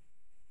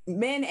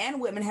 Men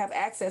and women have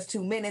access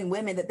to men and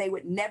women that they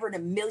would never in a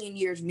million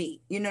years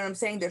meet. You know what I'm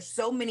saying? There's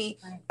so many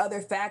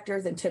other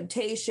factors and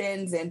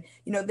temptations and,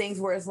 you know, things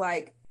where it's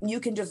like, you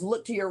can just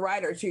look to your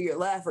right or to your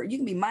left, or you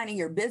can be minding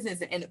your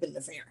business and end up in the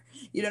affair.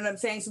 You know what I'm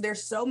saying? So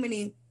there's so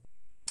many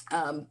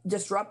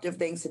disruptive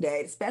things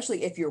today,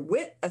 especially if you're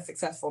with a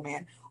successful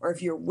man or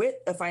if you're with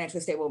a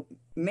financially stable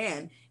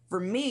man. For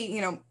me,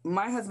 you know,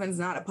 my husband's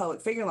not a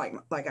public figure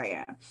like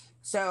I am.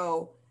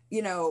 So,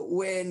 you know,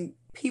 when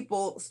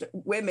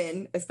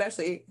women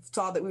especially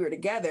saw that we were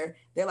together,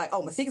 they're like,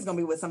 oh, Masika's going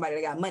to be with somebody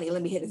that got money.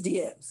 Let me hit his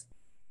DMs.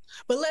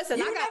 But listen,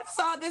 you never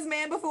saw this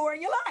man before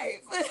in your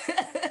life.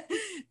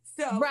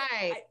 So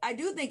right. I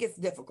do think it's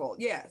difficult.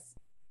 Yes.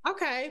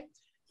 Okay.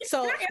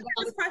 So can I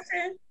answer this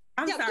question?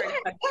 I'm sorry.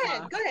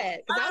 Go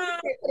ahead. I was going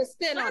to put a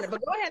spin on it,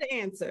 but go ahead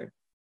and answer.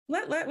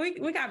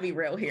 We got to be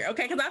real here,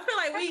 okay? Because I feel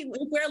like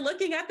we're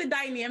looking at the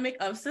dynamic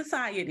of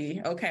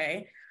society,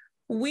 okay?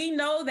 We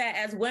know that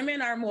as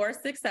women are more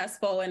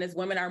successful and as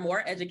women are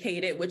more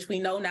educated, which we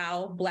know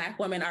now Black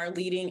women are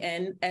leading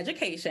in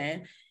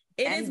education,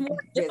 it is more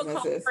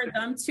difficult for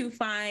them to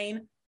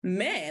find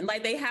men.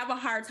 Like, they have a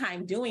hard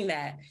time doing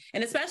that.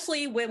 And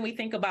especially when we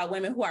think about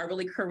women who are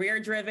really career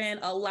driven,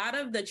 a lot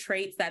of the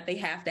traits that they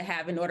have to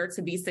have in order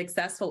to be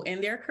successful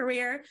in their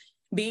career,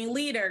 being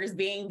leaders,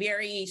 being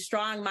very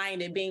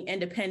strong-minded, being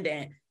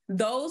independent,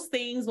 those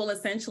things will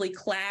essentially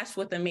clash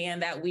with a man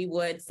that we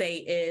would say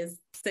is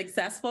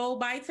successful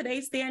by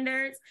today's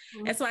standards.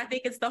 Mm-hmm. And so I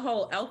think it's the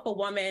whole alpha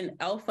woman,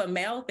 alpha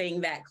male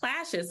thing that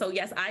clashes. So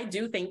yes, I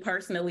do think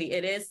personally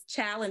it is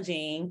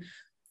challenging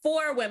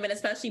for women,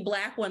 especially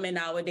Black women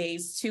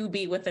nowadays, to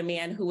be with a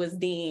man who is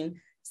deemed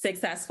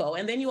successful.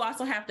 And then you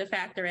also have to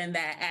factor in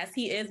that as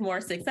he is more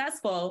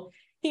successful,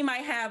 he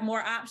might have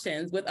more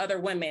options with other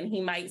women.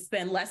 He might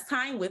spend less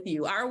time with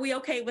you. Are we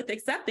okay with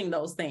accepting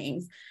those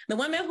things? The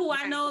women who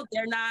I know,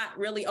 they're not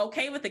really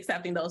okay with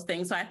accepting those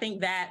things. So I think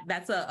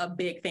that's a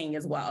big thing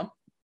as well.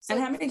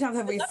 And how many times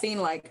have we seen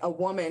like a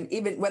woman,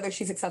 even whether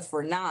she's successful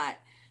or not,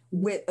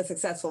 with a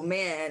successful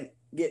man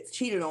gets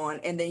cheated on,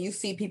 and then you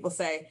see people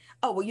say,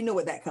 oh, well, you know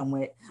what that come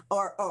with,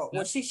 or oh,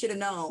 well, she should have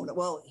known,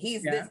 well,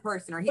 he's this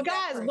person, or he's but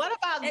guys, what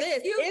about this?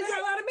 Is it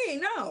a lot of me?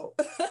 No.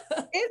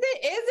 Is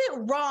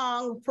it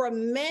wrong for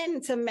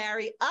men to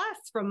marry us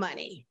for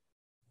money?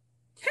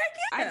 Heck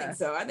yeah. I think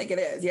so. I think it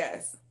is,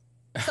 yes.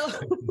 So,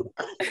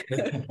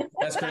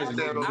 that's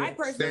crazy. I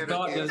personally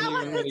thought go ahead.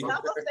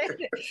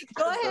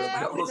 Go ahead,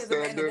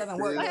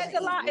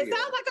 Jelani. It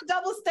sounds like a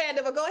double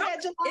standard, but go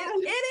ahead,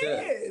 Jelani. It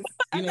is.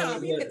 You know,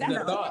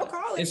 the thought,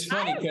 it's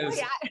funny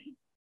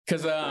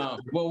because well,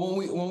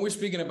 when we're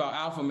speaking about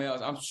alpha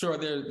males, I'm sure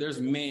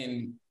there's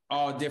men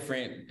all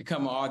different,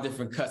 come all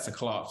different cuts of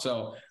cloth.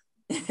 So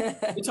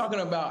we're talking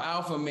about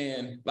alpha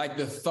men, like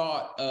the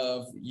thought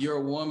of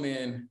your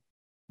woman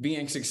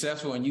being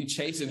successful and you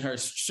chasing her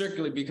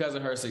strictly because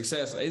of her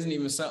success isn't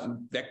even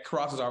something that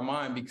crosses our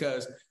mind,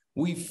 because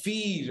we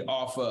feed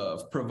off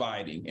of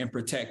providing and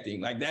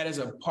protecting. Like, that is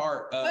a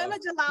part of.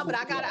 But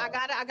I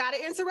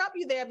gotta interrupt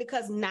you there,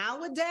 because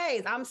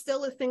nowadays I'm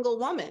still a single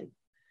woman.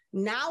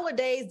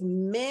 Nowadays,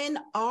 men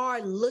are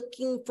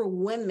looking for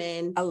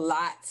women a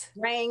lot,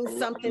 bring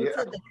something to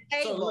the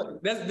table. So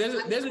look, there's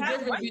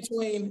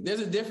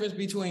a difference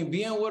between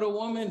being with a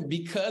woman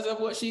because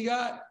of what she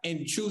got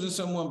and choosing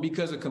someone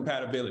because of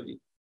compatibility.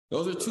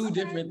 Those are two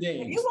different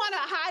things. You want to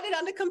hide it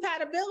under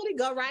compatibility?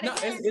 Go right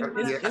ahead.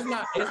 It's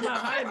not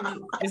hiding it.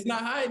 It's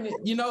not hiding it.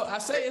 You know, I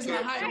say it's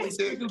not hiding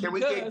it. Can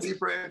we dig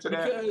deeper into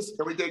that? Can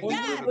we dig deeper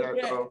into that,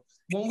 though?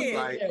 When we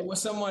look at what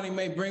somebody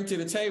may bring to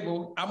the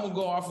table, I'm gonna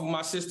go off of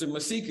my sister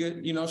Masika.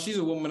 You know, she's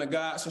a woman of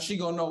God, so she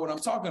gonna know what I'm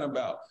talking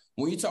about.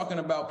 When you're talking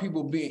about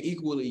people being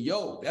equally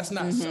yoked, that's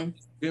not some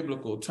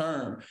biblical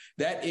term.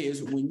 That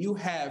is when you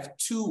have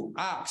two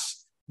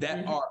ox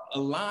that are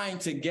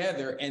aligned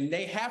together, and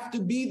they have to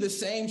be the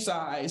same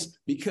size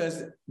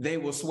because they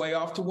will sway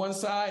off to one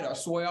side or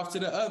sway off to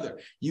the other.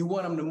 You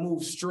want them to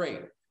move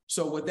straight.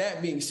 So with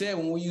that being said,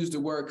 when we use the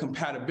word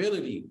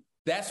compatibility,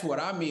 that's what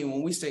I mean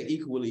when we say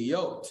equally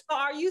yoked. So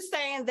are you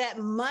saying that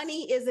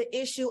money is an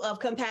issue of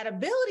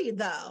compatibility,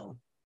 though?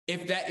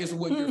 If that is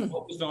what you're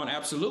focused on,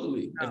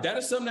 absolutely. If that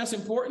is something that's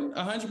important,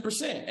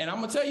 100%. And I'm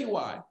going to tell you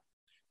why.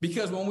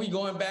 Because when we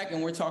going back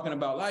and we're talking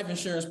about life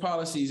insurance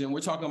policies and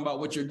we're talking about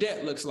what your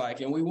debt looks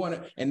like, and we want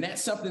to, and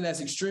that's something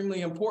that's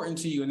extremely important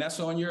to you, and that's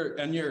on your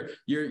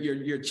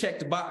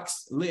checked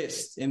box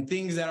list and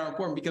things that are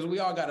important, because we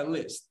all got a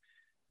list.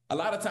 A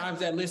lot of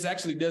times that list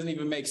actually doesn't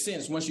even make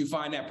sense once you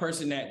find that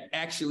person that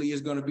actually is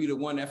going to be the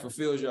one that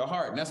fulfills your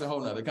heart. And that's a whole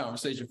nother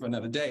conversation for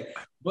another day.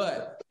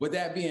 But with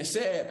that being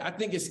said, I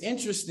think it's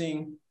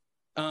interesting.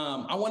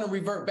 I want to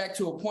revert back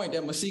to a point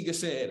that Masika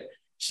said.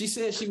 She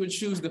said she would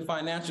choose the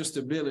financial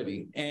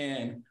stability.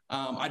 And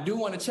I do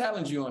want to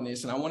challenge you on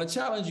this. And I want to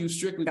challenge you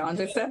strictly. Don't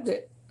accept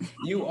it.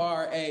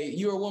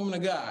 You're a woman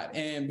of God.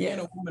 And being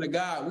a woman of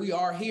God, we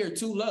are here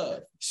to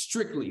love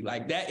strictly.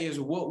 Like that is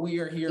what we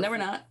are here for. No, we're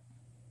not.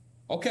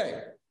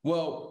 Okay.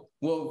 Well,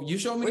 you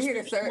show me. We're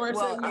here to serve.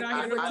 Well,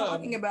 we're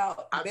talking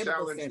about. I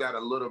challenge that a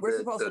little bit. We're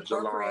supposed to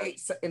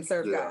procreate and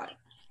serve God.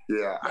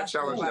 Yeah, I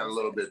challenge that a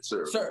little bit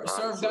too.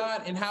 Serve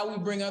God, and how we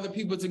bring other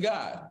people to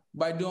God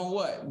by doing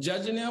what?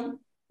 Judging them,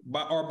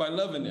 or by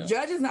loving them.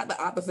 Judge is not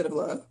the opposite of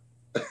love.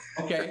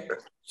 Okay.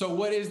 So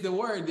what is the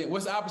word then?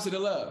 What's the opposite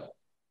of love?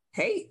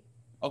 Hate.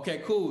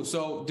 Okay, cool.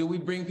 So do we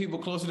bring people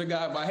closer to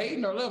God by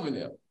hating or loving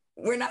them?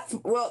 We're not.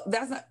 Well,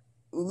 that's not.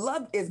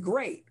 Love is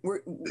great.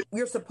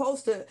 You're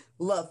supposed to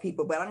love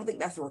people, but I don't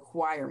think that's a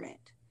requirement.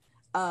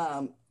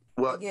 Well,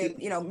 again,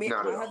 my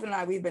husband and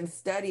I, we've been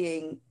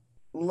studying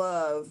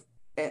love,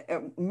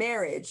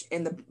 marriage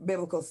in the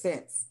biblical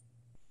sense,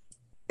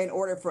 in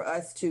order for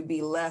us to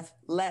be less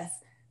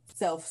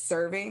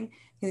self-serving.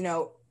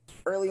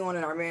 Early on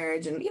in our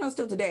marriage, and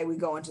still today, we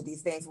go into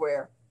these things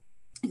where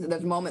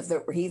there's moments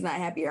that where he's not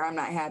happy or I'm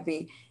not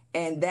happy,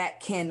 and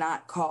that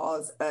cannot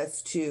cause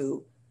us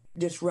to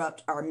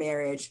disrupt our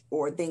marriage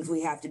or things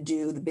we have to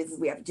do, the business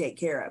we have to take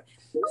care of.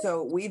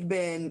 So we've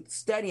been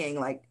studying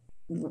like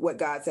what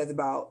God says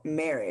about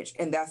marriage.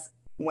 And that's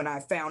when I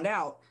found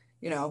out,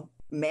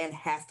 man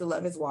has to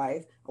love his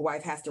wife, a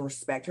wife has to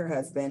respect her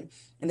husband.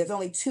 And there's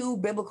only two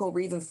biblical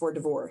reasons for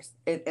divorce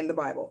in the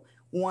Bible.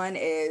 One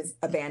is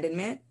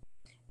abandonment,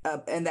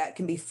 and that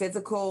can be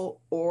physical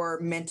or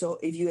mental.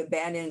 If you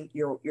abandon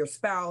your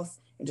spouse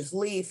and just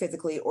leave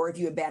physically, or if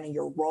you abandon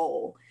your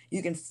role,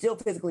 you can still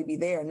physically be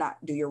there and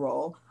not do your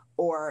role.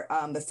 Or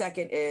the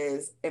second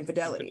is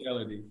infidelity.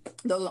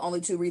 Those are the only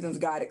two reasons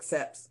God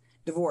accepts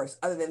divorce.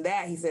 Other than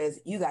that, he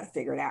says, you got to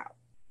figure it out.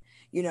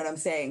 You know what I'm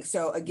saying?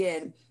 So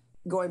again,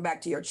 going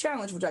back to your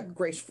challenge, which I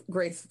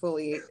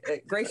graciously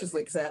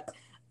accept,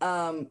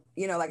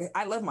 like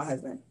I love my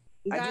husband.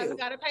 You guys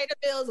got to pay the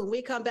bills. When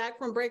we come back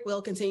from break,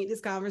 we'll continue this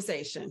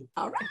conversation.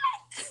 All right.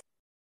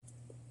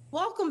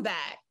 Welcome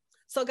back.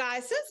 So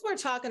guys, since we're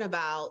talking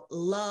about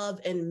love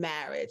and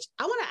marriage,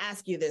 I want to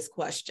ask you this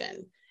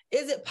question.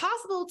 Is it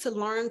possible to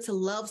learn to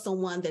love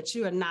someone that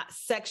you are not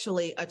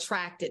sexually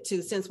attracted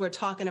to, since we're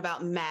talking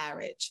about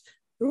marriage?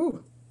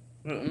 Ooh.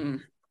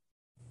 I'm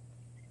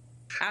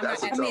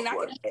not at my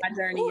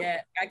journey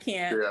yet. I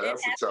can't. Yeah,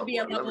 it has to be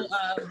a level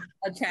of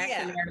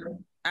attraction.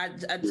 I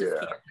just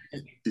can't.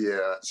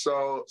 Yeah.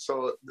 So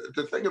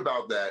the thing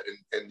about that,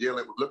 and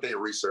looking at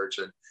research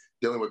and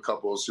dealing with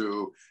couples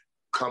who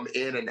come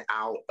in and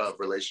out of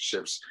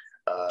relationships.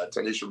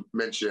 Tanisha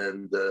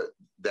mentioned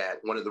that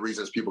one of the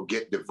reasons people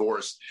get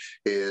divorced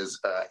is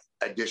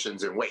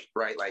additions in weight,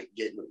 right? Like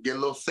getting a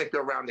little thicker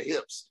around the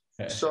hips.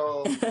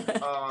 So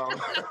I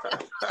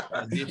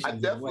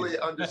definitely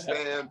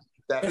understand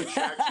that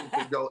attraction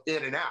can go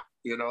in and out.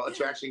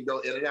 Attraction can go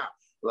in and out.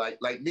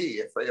 Like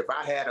me, if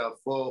I had a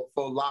full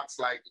locks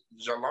like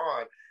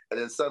Jalon, and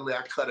then suddenly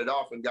I cut it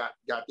off and got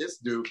this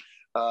dude.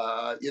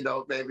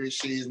 Maybe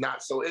she's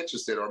not so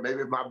interested, or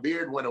maybe if my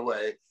beard went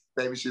away,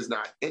 maybe she's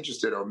not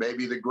interested, or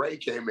maybe the gray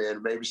came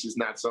in, maybe she's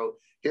not so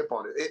hip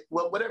on it.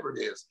 Whatever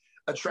it is,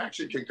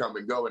 attraction can come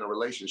and go in a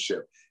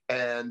relationship.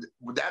 And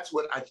that's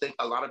what I think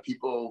a lot of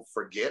people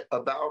forget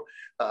about.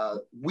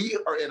 We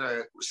are in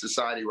a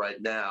society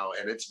right now,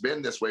 and it's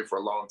been this way for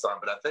a long time,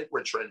 but I think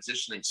we're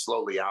transitioning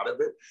slowly out of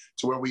it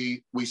to where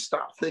we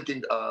stop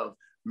thinking of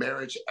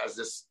marriage as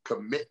this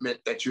commitment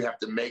that you have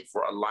to make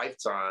for a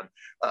lifetime,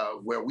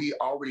 where we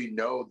already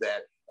know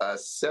that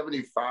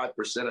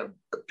 75% of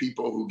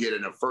people who get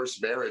in a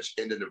first marriage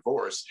end in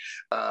divorce.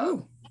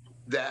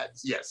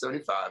 That's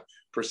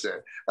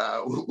 75%.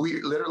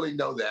 We literally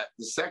know that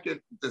the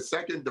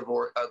second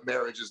divorce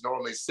marriage is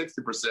normally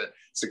 60%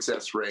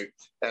 success rate,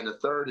 and the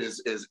third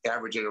is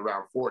averaging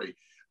around 40.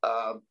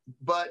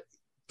 But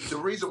the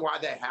reason why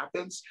that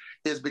happens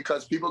is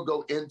because people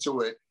go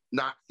into it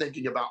not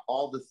thinking about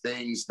all the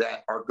things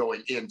that are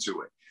going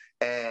into it.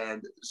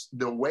 And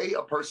the way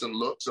a person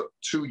looks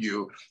to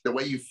you, the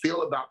way you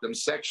feel about them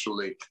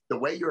sexually, the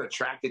way you're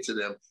attracted to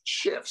them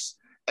shifts.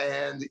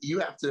 And you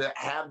have to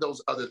have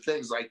those other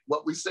things, like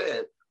what we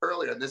said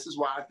earlier. And this is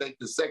why I think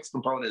the sex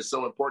component is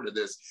so important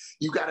to this.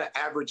 You got to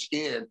average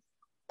in,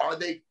 are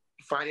they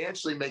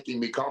financially making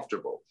me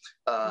comfortable?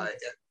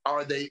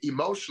 Are they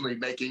emotionally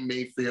making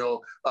me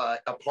feel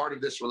a part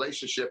of this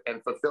relationship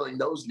and fulfilling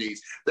those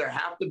needs? There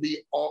have to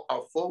be a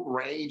full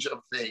range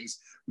of things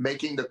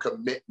making the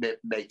commitment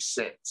make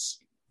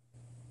sense.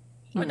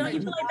 But don't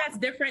you feel like that's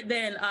different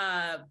than,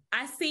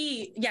 I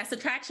see, yes,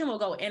 attraction will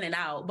go in and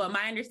out, but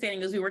my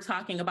understanding is we were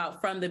talking about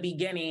from the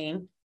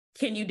beginning,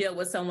 can you deal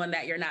with someone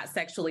that you're not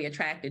sexually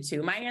attracted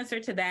to? My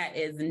answer to that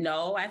is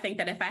no. I think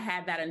that if I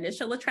had that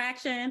initial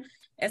attraction,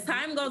 as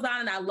time goes on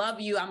and I love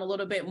you, I'm a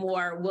little bit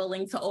more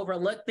willing to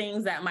overlook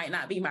things that might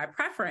not be my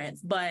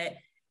preference. But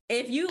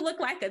if you look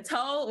like a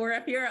toe, or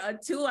if you're a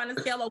 2 on a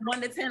scale of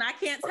 1 to 10, I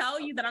can't tell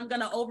you that I'm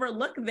going to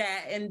overlook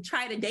that and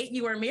try to date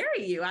you or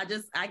marry you. I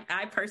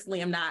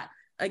personally am not,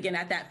 again,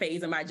 at that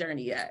phase in my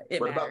journey yet.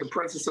 What about the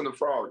Princess and the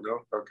Frog? No?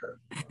 Okay.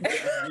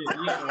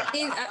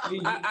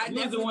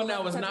 He's the one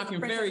that was knocking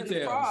fairy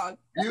tales.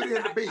 Beauty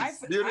and the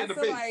Beast. Beauty and the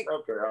Beast. Like,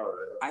 okay, all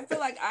right. I feel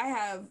like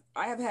I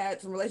have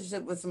had some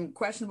relationship with some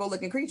questionable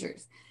looking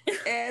creatures.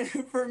 And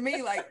for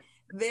me, like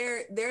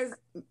there's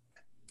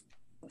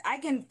I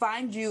can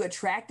find you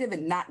attractive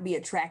and not be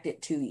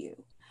attracted to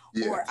you.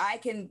 Yes. Or I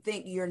can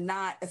think you're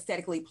not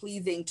aesthetically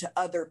pleasing to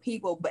other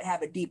people, but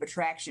have a deep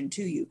attraction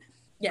to you.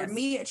 Yes. For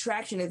me,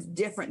 attraction is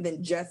different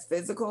than just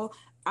physical.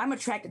 I'm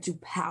attracted to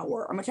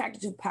power. I'm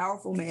attracted to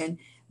powerful men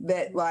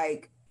that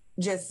like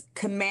just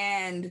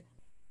command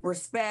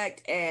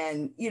respect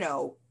and,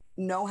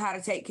 know how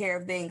to take care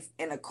of things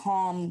in a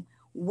calm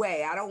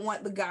way. I don't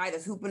want the guy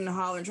that's hooping and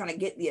hollering trying to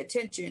get the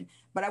attention,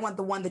 but I want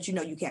the one that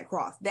you can't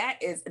cross. That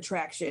is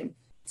attraction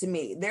to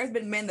me. There's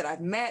been men that I've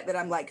met that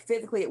I'm like,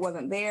 physically it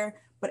wasn't there,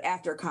 but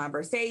after a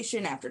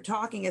conversation, after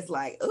talking, it's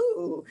like,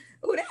 ooh,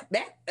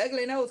 that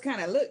ugly nose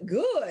kind of look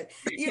good.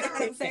 You know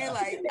what I'm saying?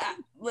 Like,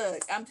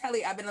 look, I'm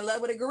telling you, I've been in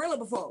love with a gorilla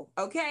before,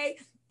 okay?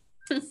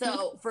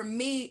 So for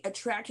me,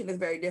 attraction is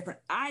very different.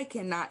 I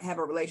cannot have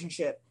a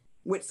relationship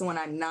with someone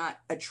I'm not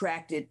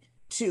attracted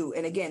to.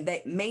 And again,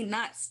 that may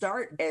not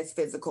start as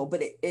physical,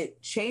 but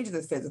it changes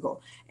as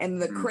physical. And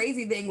the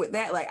crazy thing with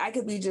that, like, I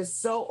could be just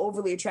so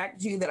overly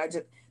attracted to you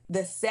that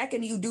the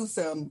second you do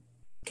some,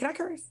 can I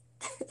curse?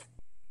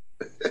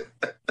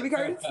 Can we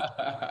curse?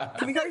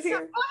 Can we curse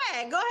here?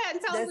 Go ahead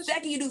and tell us. The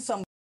second you do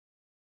some,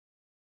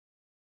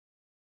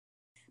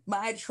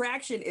 my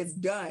attraction is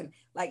done.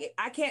 Like,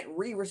 I can't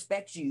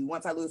re-respect you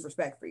once I lose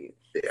respect for you.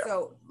 Yeah.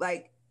 So,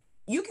 like,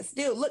 you can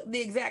still look the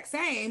exact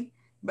same,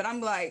 but I'm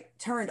like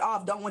turned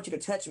off, don't want you to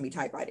touch me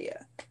type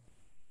idea.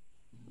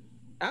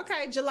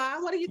 Okay, July,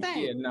 what do you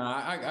think? Yeah, no,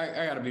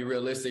 I got to be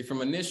realistic.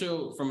 From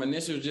initial,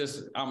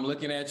 just I'm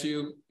looking at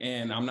you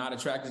and I'm not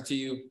attracted to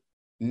you.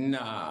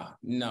 No,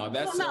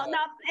 that's no.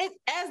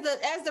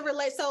 As the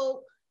relate.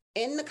 So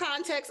in the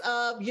context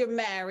of you're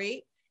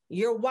married,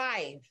 your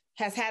wife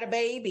has had a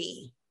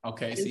baby.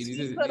 Okay, see,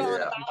 these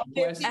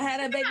I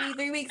had a baby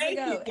 3 weeks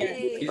ago.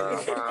 Hey. There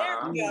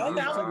we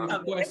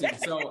go.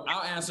 So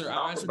I'll answer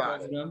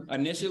both of them.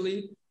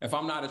 Initially, if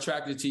I'm not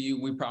attracted to you,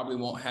 we probably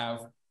won't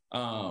have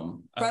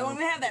probably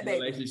won't have that baby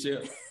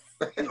relationship,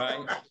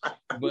 right?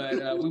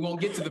 But we won't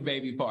get to the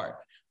baby part.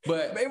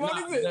 But and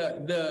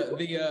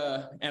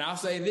I'll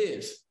say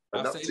this.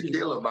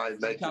 Tequila might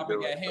make the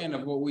topic at hand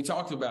of what we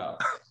talked about.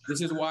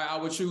 This is why I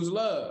would choose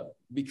love,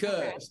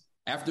 because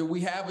after we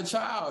have a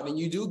child and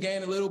you do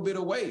gain a little bit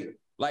of weight,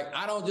 like,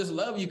 I don't just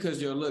love you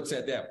because your looks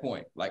at that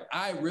point. Like,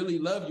 I really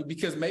love you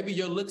because maybe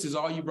your looks is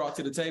all you brought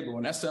to the table.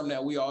 And that's something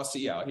that we all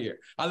see out here.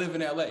 I live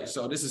in LA,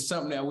 so this is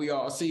something that we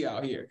all see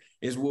out here,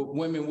 is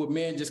women with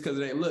men just because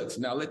of their looks.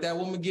 Now, let that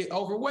woman get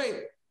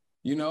overweight,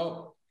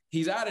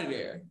 he's out of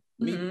there.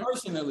 Me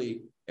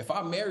personally, if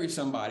I marry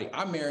somebody,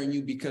 I'm marrying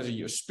you because of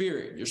your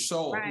spirit, your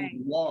soul, who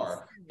you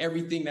are,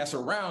 everything that's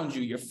around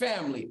you, your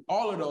family,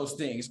 all of those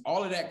things,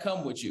 all of that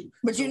come with you.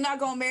 But you're not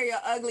going to marry an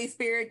ugly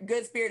spirit,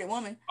 good-spirited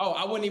woman. Oh,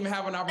 I wouldn't even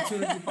have an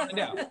opportunity to find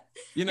out.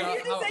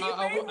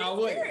 I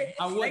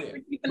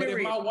wouldn't. But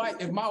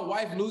if my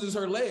wife loses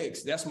her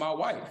legs, that's my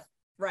wife.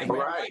 Right.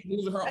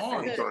 Losing her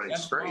arm. You're going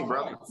extreme,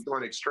 brother. You're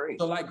going extreme.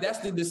 So, like, that's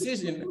the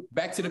decision.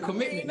 Back to the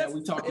commitment that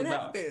we talked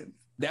about.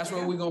 That's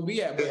where we're gonna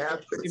be at. But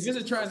if it's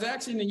a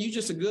transaction and you're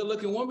just a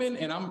good-looking woman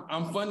and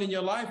I'm funding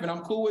your life and I'm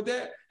cool with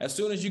that, as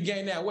soon as you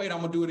gain that weight, I'm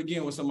gonna do it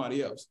again with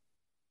somebody else.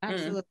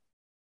 Absolutely.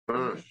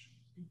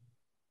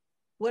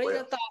 What are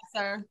your thoughts,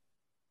 sir?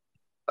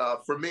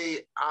 For me,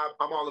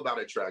 I'm all about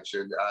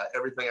attraction.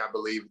 Everything I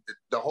believe,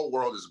 the whole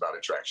world is about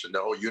attraction. The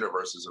whole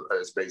universe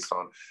is based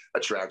on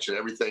attraction.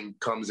 Everything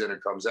comes in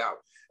and comes out.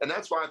 And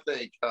that's why I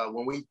think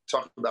when we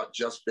talk about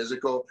just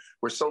physical,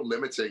 we're so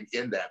limiting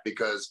in that,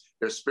 because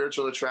there's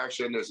spiritual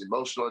attraction, there's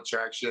emotional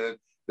attraction,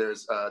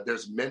 there's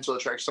mental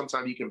attraction.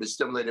 Sometimes you can be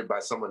stimulated by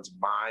someone's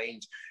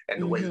mind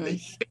and the way that they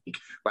think.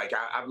 Like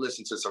I've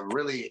listened to some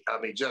really,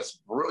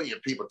 just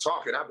brilliant people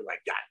talking. I've been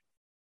like, God,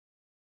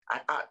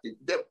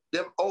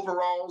 them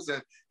overalls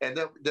and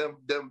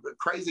them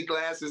crazy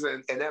glasses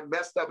and that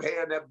messed up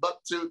hair and that buck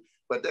tooth,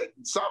 but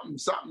something.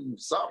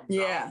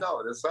 Yeah. I don't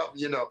know. There's something,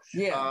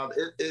 Yeah.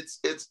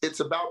 It's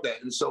about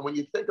that. And so when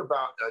you think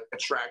about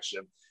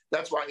attraction,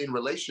 that's why in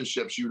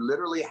relationships you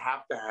literally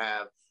have to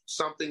have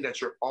something that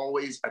you're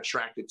always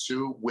attracted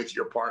to with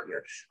your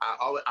partner.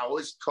 I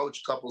always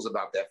coach couples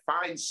about that.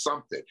 Find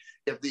something.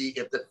 If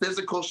the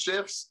physical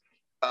shifts,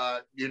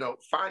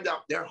 find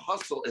out their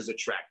hustle is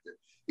attractive.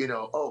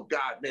 Oh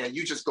God, man,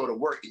 you just go to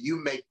work and you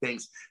make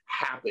things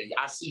happen.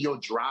 I see your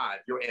drive,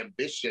 your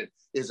ambition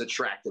is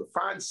attractive.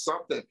 Find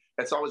something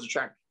that's always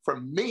attractive. For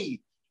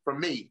me,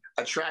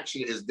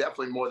 attraction is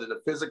definitely more than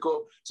the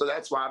physical. So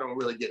that's why I don't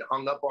really get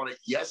hung up on it.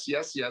 Yes.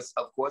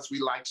 Of course, we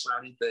like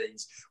shiny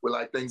things. We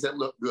like things that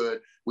look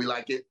good. We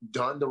like it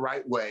done the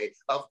right way.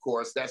 Of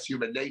course, that's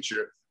human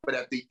nature. But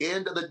at the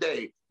end of the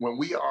day, when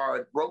we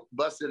are broke,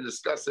 busted, and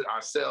disgusted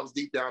ourselves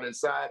deep down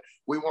inside,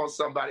 we want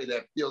somebody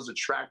that feels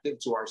attractive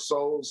to our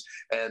souls.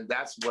 And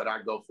that's what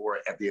I go for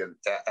at the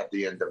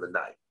end of the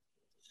night.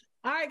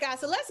 All right,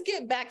 guys. So let's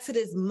get back to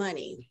this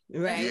money,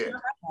 right?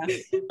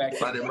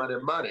 Yeah.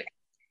 money.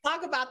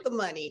 Talk about the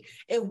money.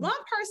 If one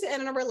person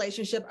in a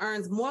relationship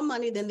earns more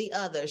money than the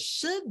other,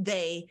 should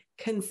they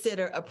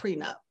consider a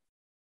prenup?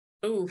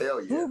 Ooh.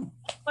 Hell yeah.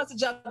 Let's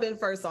jump in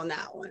first on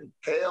that one.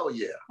 Hell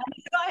yeah.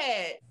 Go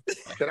ahead.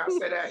 Can I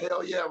say that?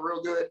 Hell yeah,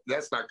 real good?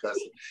 That's not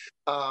cussing.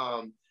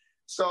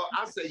 So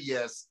I say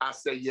yes. I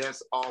say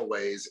yes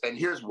always. And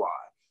here's why.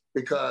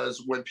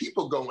 Because when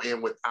people go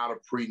in without a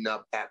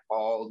prenup at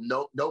all,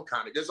 no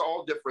kind of, there's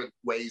all different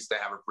ways to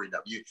have a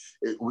prenup.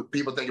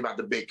 People think about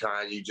the big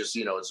kind, you just,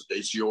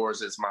 it's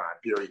yours, it's mine,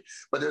 period.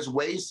 But there's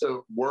ways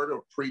to word a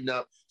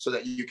prenup so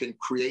that you can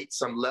create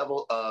some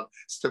level of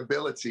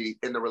stability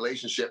in the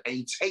relationship, and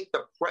you take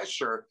the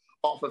pressure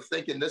off of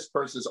thinking this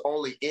person's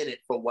only in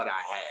it for what I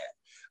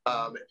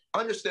have.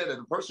 Understand that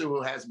the person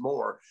who has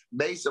more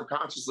may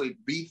subconsciously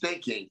be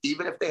thinking,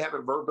 even if they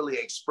haven't verbally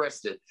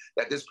expressed it,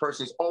 that this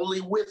person's only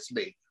with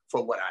me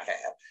for what I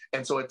have.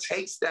 And so it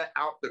takes that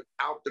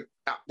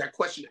that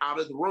question out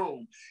of the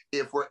room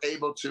if we're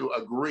able to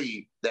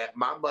agree that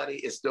my money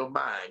is still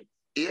mine.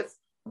 If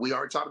we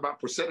are talking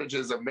about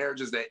percentages of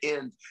marriages that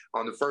end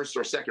on the first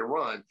or second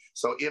run.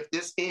 So if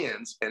this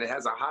ends, and it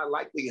has a high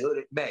likelihood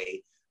it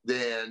may,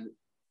 then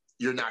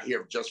you're not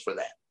here just for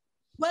that.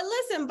 But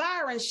listen,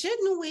 Byron,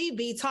 shouldn't we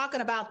be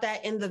talking about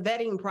that in the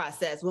vetting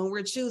process when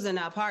we're choosing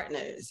our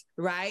partners,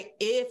 right?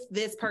 If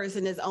this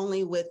person is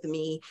only with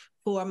me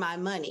for my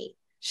money,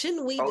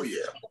 shouldn't we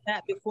discuss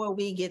that before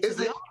we get to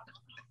the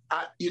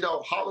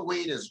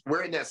Halloween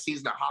we're in that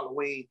season of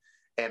Halloween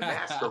and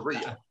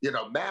Masquerade.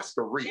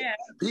 Masquerade. Yeah.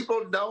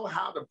 People know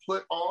how to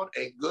put on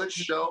a good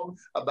show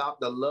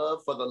about the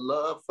love for the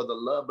love,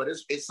 but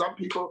it's some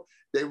people,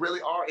 they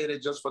really are in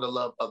it just for the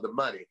love of the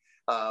money.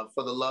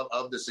 For the love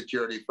of the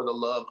security, for the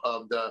love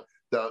of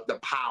the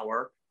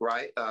power,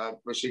 right?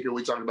 Rashika,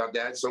 we talked about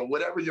that. So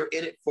whatever you're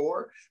in it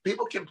for,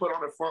 people can put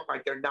on a front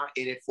like they're not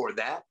in it for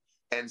that.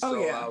 And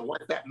so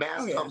once that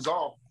mask comes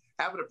off,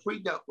 having a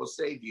prenup will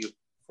save you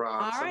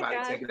from somebody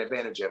taking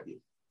advantage of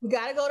you. We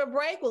got to go to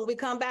break. When we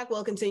come back,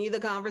 we'll continue the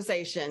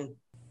conversation.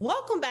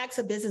 Welcome back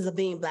to Business of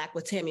Being Black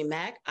with Tammy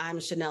Mack.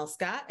 I'm Chanel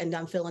Scott, and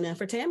I'm filling in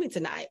for Tammy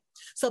tonight.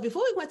 So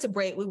before we went to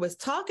break, we was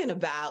talking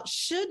about,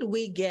 should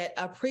we get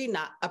a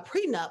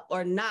prenup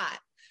or not?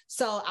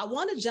 So I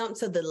want to jump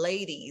to the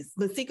ladies.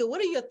 Masika, what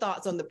are your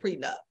thoughts on the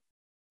prenup?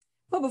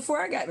 Well, before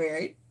I got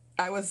married,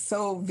 I was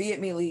so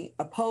vehemently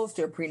opposed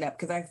to a prenup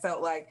because I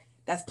felt like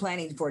that's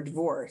planning for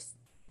divorce.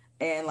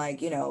 And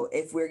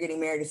if we're getting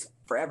married, it's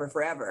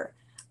forever.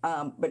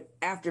 But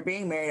after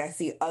being married, I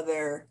see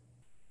other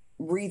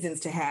reasons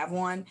to have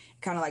one,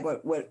 kind of like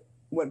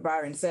what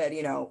Byron said.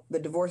 The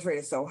divorce rate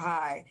is so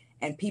high,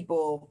 and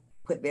people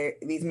put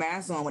these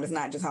masks on when it's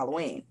not just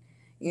Halloween.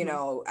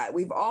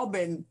 We've all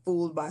been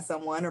fooled by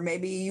someone, or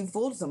maybe you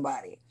fooled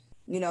somebody.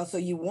 So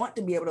you want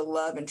to be able to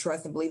love and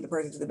trust and believe the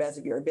person to the best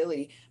of your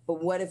ability.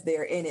 But what if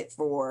they're in it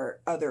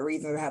for other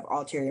reasons or have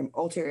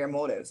ulterior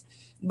motives?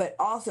 But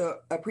also,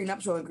 a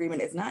prenuptial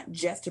agreement is not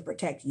just to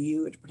protect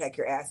you, to protect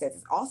your assets.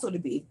 It's also to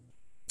be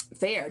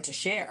fair, to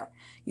share.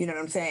 You know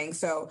what I'm saying?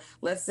 So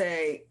let's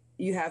say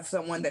you have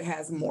someone that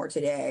has more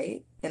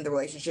today in the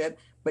relationship,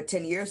 but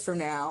 10 years from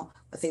now,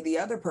 let's say the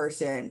other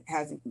person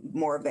has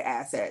more of the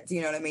assets.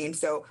 You know what I mean?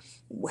 So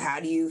how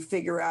do you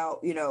figure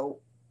out,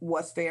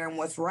 what's fair and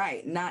what's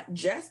right? Not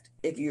just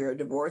if you're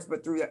divorced,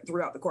 but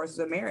throughout the course of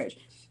the marriage.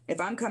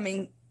 If I'm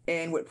coming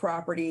in with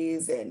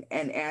properties and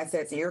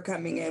assets, and you're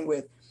coming in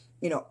with,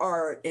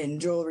 art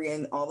and jewelry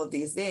and all of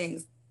these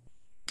things,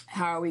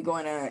 how are we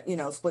going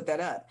to, split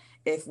that up?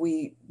 If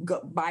we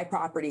buy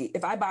property,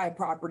 if I buy a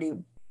property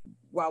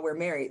while we're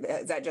married,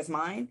 is that just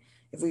mine?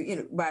 if we,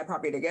 buy a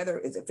property together,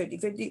 is it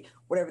 50-50?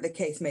 Whatever the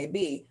case may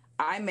be.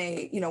 I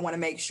may, want to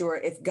make sure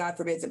if God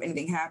forbids if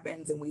anything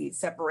happens and we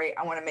separate,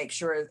 I want to make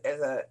sure as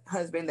a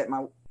husband that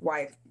my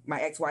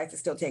ex-wife is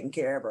still taken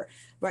care of, or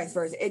vice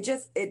versa.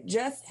 It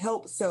just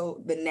helps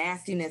so the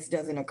nastiness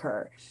doesn't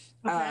occur.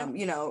 Okay.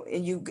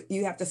 And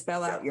you have to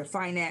spell out your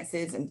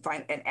finances and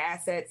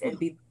assets and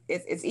be.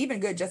 It's even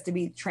good just to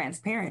be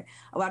transparent.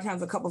 A lot of times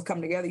when couples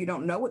come together, you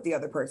don't know what the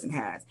other person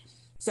has.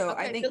 So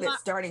I think that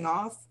starting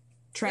off,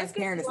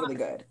 transparent is really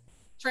good.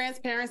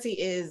 Transparency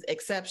is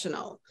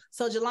exceptional.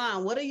 So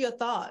Jelon, what are your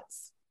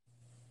thoughts?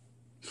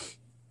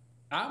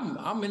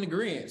 I'm in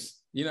agreement.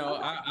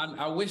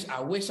 I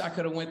wish I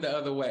could have went the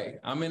other way.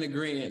 I'm in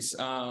agreement.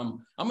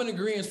 I'm in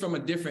agreement from a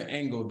different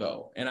angle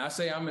though. And I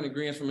say I'm in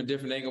agreement from a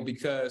different angle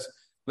because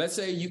let's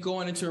say you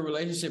going into a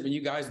relationship and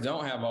you guys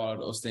don't have all of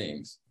those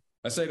things.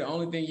 Let's say the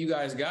only thing you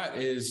guys got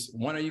is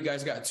one of you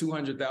guys got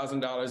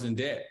 $200,000 in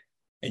debt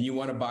and you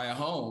want to buy a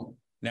home.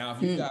 Now,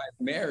 if you guys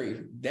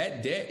married,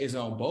 that debt is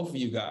on both of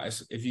you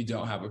guys if you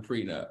don't have a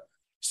prenup.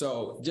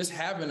 So just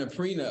having a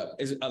prenup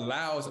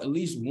allows at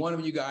least one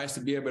of you guys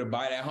to be able to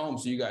buy that home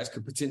so you guys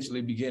could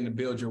potentially begin to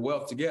build your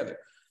wealth together.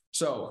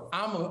 So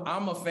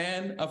I'm a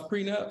fan of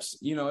prenups.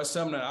 It's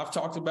something that I've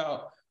talked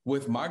about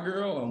with my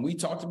girl, and we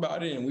talked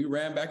about it and we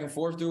ran back and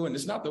forth through, and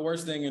it's not the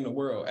worst thing in the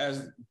world,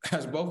 as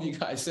both of you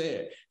guys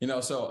said,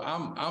 so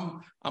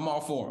I'm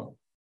all for them.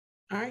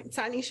 All right,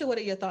 Tanisha, what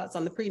are your thoughts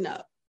on the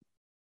prenup?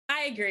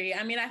 I agree.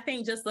 I mean, I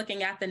think just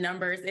looking at the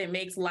numbers, it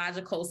makes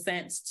logical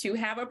sense to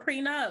have a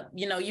prenup.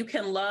 You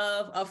can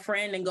love a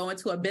friend and go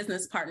into a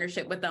business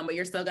partnership with them, but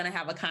you're still going to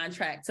have a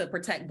contract to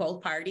protect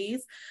both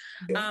parties.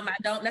 Yeah. I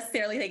don't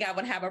necessarily think I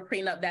would have a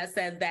prenup that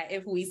says that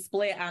if we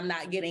split, I'm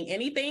not getting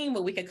anything,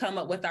 but we could come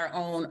up with our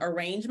own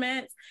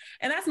arrangements.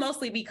 And that's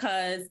mostly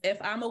because if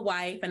I'm a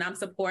wife and I'm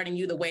supporting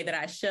you the way that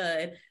I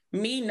should,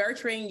 me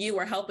nurturing you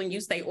or helping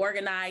you stay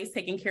organized,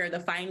 taking care of the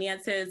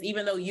finances,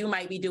 even though you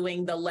might be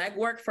doing the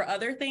legwork for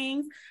other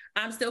things,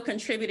 I'm still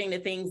contributing to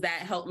things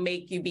that help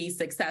make you be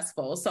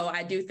successful. So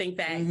I do think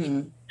that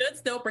you should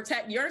still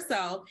protect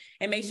yourself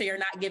and make sure you're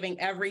not giving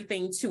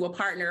everything to a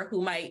partner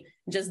who might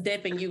just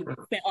dip and you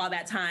spent all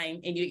that time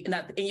and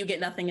you get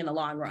nothing in the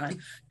long run.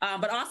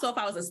 But also, if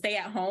I was a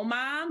stay-at-home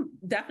mom,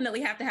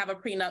 definitely have to have a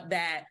prenup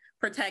that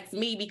protects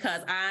me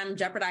because I'm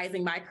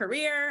jeopardizing my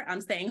career.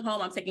 I'm staying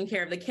home. I'm taking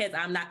care of the kids.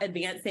 I'm not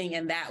advancing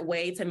in that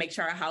way to make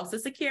sure our house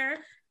is secure.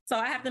 So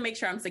I have to make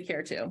sure I'm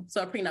secure too.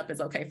 So a prenup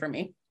is okay for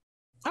me.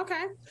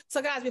 Okay.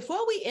 So guys,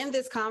 before we end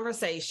this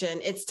conversation,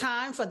 it's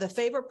time for the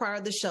favorite part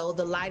of the show,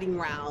 the lighting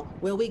round,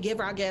 where we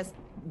give our guests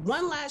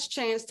one last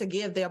chance to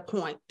get their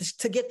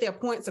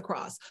points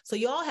across. So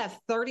you all have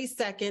 30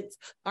 seconds.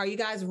 Are you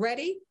guys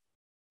ready?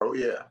 Oh,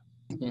 yeah.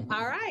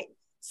 All right.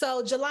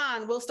 So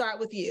Jelon, we'll start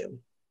with you.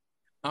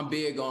 I'm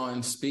big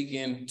on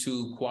speaking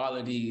to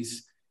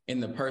qualities in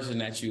the person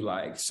that you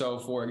like. So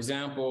for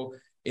example,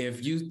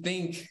 if you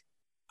think,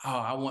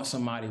 I want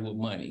somebody with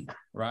money,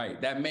 right?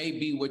 That may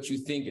be what you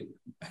think.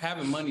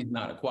 Having money is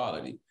not a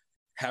quality.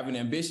 Having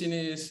ambition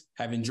is,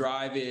 having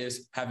drive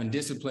is, having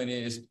discipline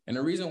is. And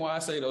the reason why I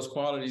say those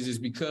qualities is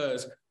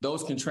because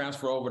those can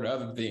transfer over to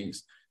other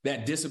things.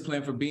 That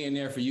discipline for being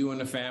there for you and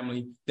the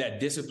family,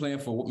 that discipline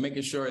for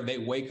making sure they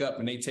wake up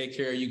and they take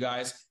care of you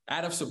guys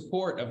out of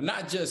support of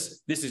not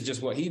just, this is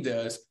just what he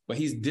does, but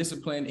he's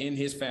disciplined in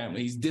his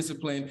family. He's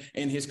disciplined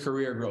in his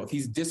career growth.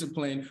 He's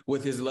disciplined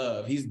with his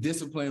love. He's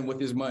disciplined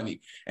with his money.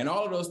 And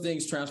all of those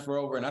things transfer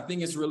over. And I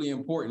think it's really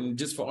important,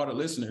 just for all the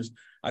listeners,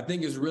 I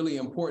think it's really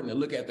important to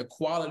look at the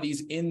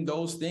qualities in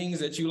those things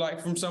that you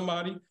like from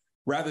somebody,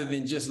 rather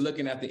than just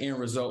looking at the end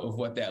result of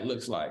what that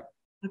looks like.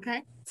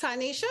 Okay.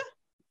 Tanisha?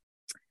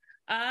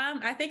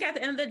 I think at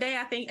the end of the day,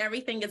 I think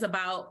everything is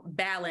about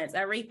balance.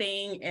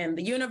 Everything in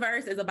the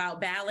universe is about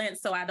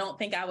balance. So I don't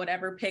think I would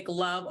ever pick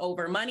love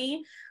over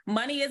money.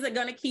 Money isn't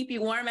going to keep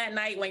you warm at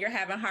night when you're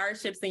having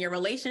hardships in your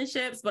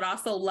relationships, but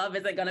also love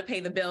isn't going to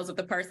pay the bills if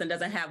the person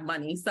doesn't have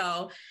money.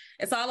 So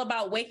it's all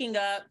about waking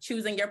up,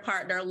 choosing your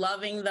partner,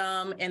 loving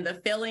them in the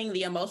feeling,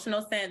 the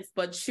emotional sense,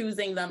 but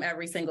choosing them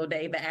every single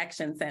day, the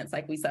action sense,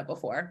 like we said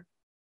before.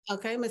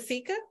 Okay,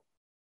 Masika?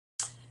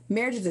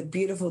 Marriage is a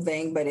beautiful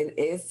thing, but it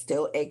is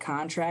still a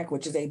contract,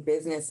 which is a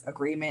business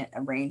agreement,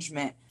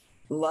 arrangement.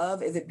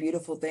 Love is a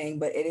beautiful thing,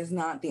 but it is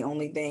not the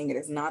only thing. It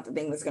is not the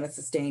thing that's going to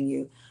sustain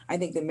you. I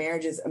think the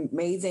marriage is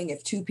amazing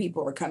if two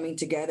people are coming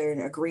together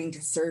and agreeing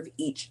to serve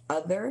each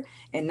other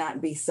and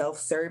not be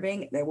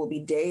self-serving. There will be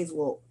days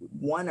where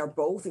one or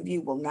both of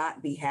you will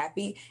not be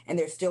happy, and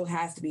there still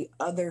has to be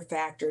other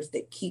factors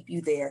that keep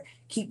you there,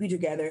 keep you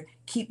together,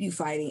 keep you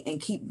fighting, and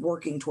keep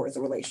working towards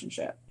a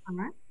relationship. All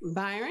right.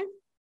 Byron?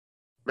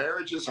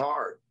 Marriage is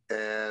hard.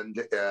 And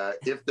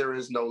if there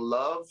is no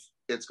love,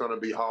 it's going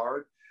to be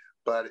hard.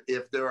 But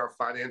if there are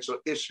financial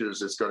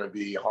issues, it's going to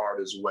be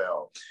hard as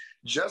well.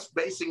 Just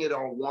basing it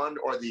on one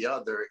or the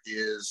other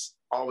is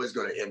always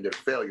going to end in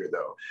failure,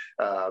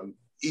 though.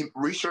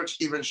 Research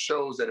even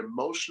shows that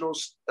emotional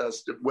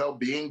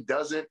well-being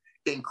doesn't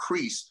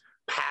increase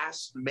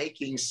past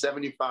making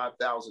 $75,000.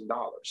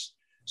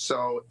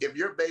 So if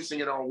you're basing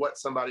it on what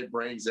somebody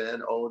brings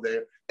in, oh,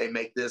 they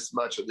make this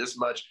much or this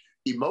much,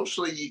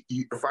 emotionally,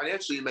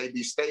 financially, you may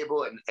be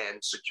stable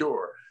and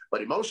secure,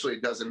 but emotionally,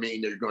 it doesn't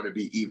mean they're going to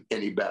be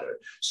any better.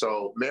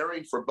 So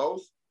marrying for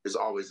both is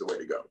always the way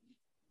to go.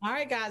 All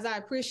right, guys, I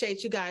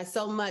appreciate you guys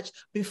so much.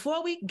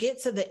 Before we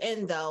get to the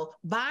end, though,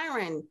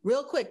 Byron,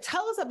 real quick,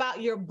 tell us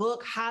about your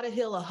book, How to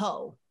Heal a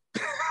Hoe.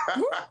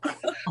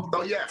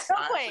 So, yes,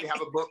 I actually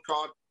have a book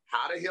called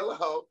How to Heal a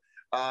Hoe.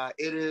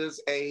 It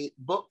is a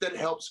book that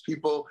helps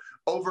people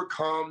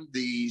overcome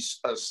the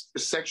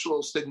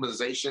sexual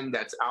stigmatization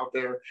that's out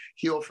there,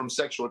 heal from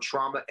sexual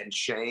trauma and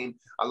shame.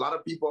 A lot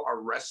of people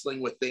are wrestling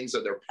with things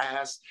of their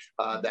past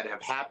that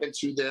have happened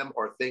to them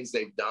or things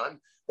they've done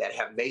that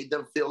have made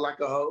them feel like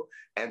a hoe.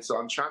 And so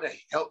I'm trying to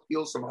help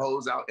heal some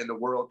hoes out in the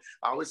world.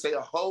 I always say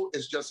a hoe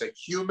is just a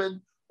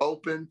human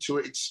open to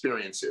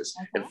experiences.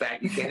 Okay. In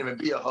fact, you can't even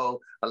be a hoe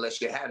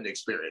unless you had an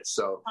experience.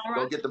 So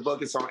Go get the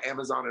book. It's on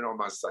Amazon and on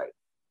my site.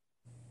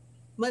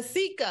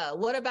 Masika,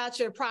 what about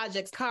your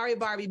projects, Kari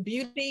Barbie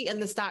Beauty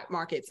and the Stock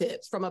Market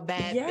Tips from a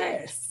Bad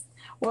Bitch?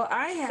 Well,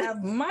 I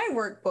have my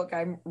workbook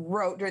I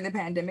wrote during the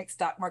pandemic,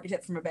 Stock Market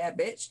Tips from a Bad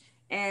Bitch.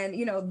 And,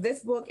 you know,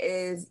 this book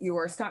is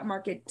your Stock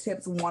Market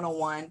Tips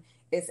 101.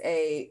 It's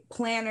a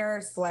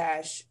planner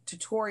 /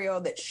 tutorial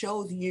that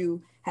shows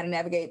you how to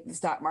navigate the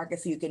stock market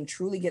so you can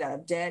truly get out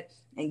of debt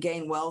and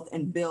gain wealth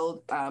and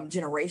build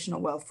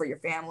generational wealth for your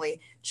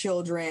family,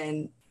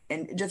 children,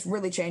 and just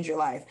really change your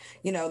life.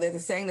 You know, there's a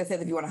saying that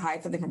says if you want to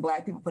hide something from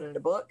Black people, put it in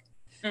a book.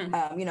 You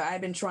know,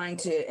 I've been trying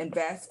to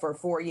invest for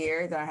 4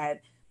 years. I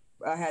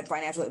had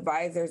financial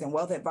advisors and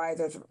wealth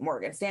advisors,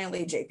 Morgan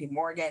Stanley, JP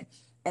Morgan,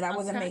 and I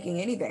wasn't making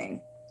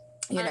anything,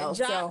 you know.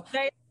 John,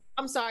 so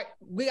I'm sorry,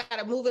 we got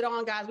to move it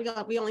on, guys.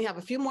 We only have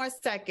a few more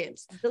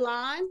seconds.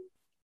 Delon?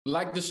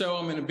 Like the show,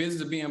 I'm in the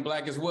business of being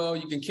Black as well.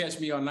 You can catch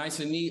me on Nice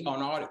and Neat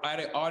on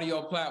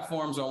audio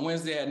platforms on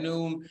Wednesday at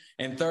noon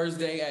and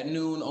Thursday at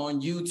noon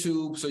on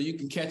YouTube. So you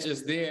can catch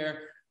us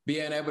there,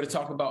 being able to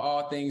talk about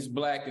all things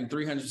Black and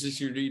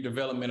 360-degree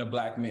development of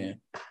Black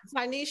men.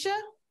 Tynesha?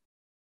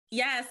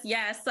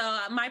 Yes. So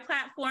my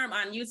platform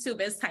on YouTube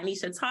is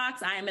Tynesha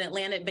Talks. I am an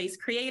Atlanta-based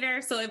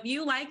creator. So if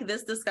you like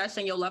this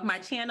discussion, you'll love my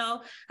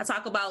channel. I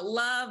talk about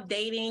love,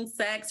 dating,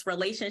 sex,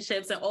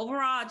 relationships, and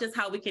overall just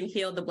how we can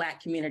heal the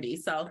Black community.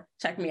 So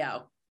check me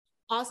out.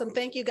 Awesome.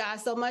 Thank you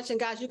guys so much. And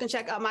guys, you can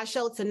check out my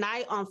show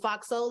tonight on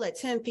Fox Soul at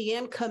 10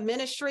 p.m.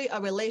 Comministry, a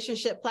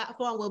relationship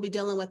platform. We'll be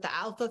dealing with the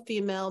alpha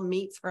female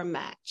meets her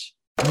match.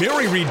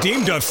 Mary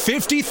redeemed a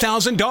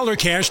 $50,000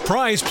 cash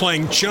prize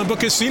playing Chumba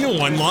Casino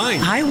online.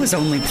 I was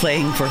only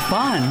playing for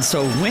fun,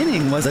 so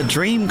winning was a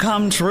dream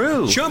come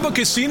true. Chumba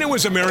Casino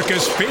is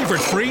America's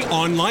favorite free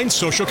online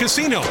social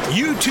casino.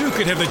 You, too,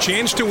 could have the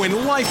chance to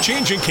win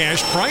life-changing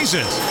cash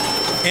prizes.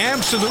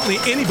 Absolutely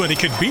anybody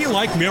could be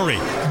like Mary.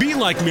 Be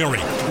like Mary.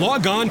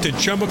 Log on to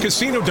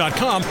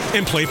ChumbaCasino.com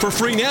and play for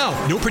free now.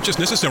 No purchase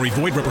necessary.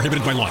 Void where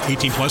prohibited by law.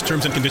 18+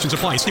 terms and conditions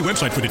apply. See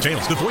website for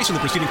details. The voice in the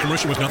preceding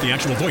commercial was not the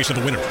actual voice of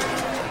the winner.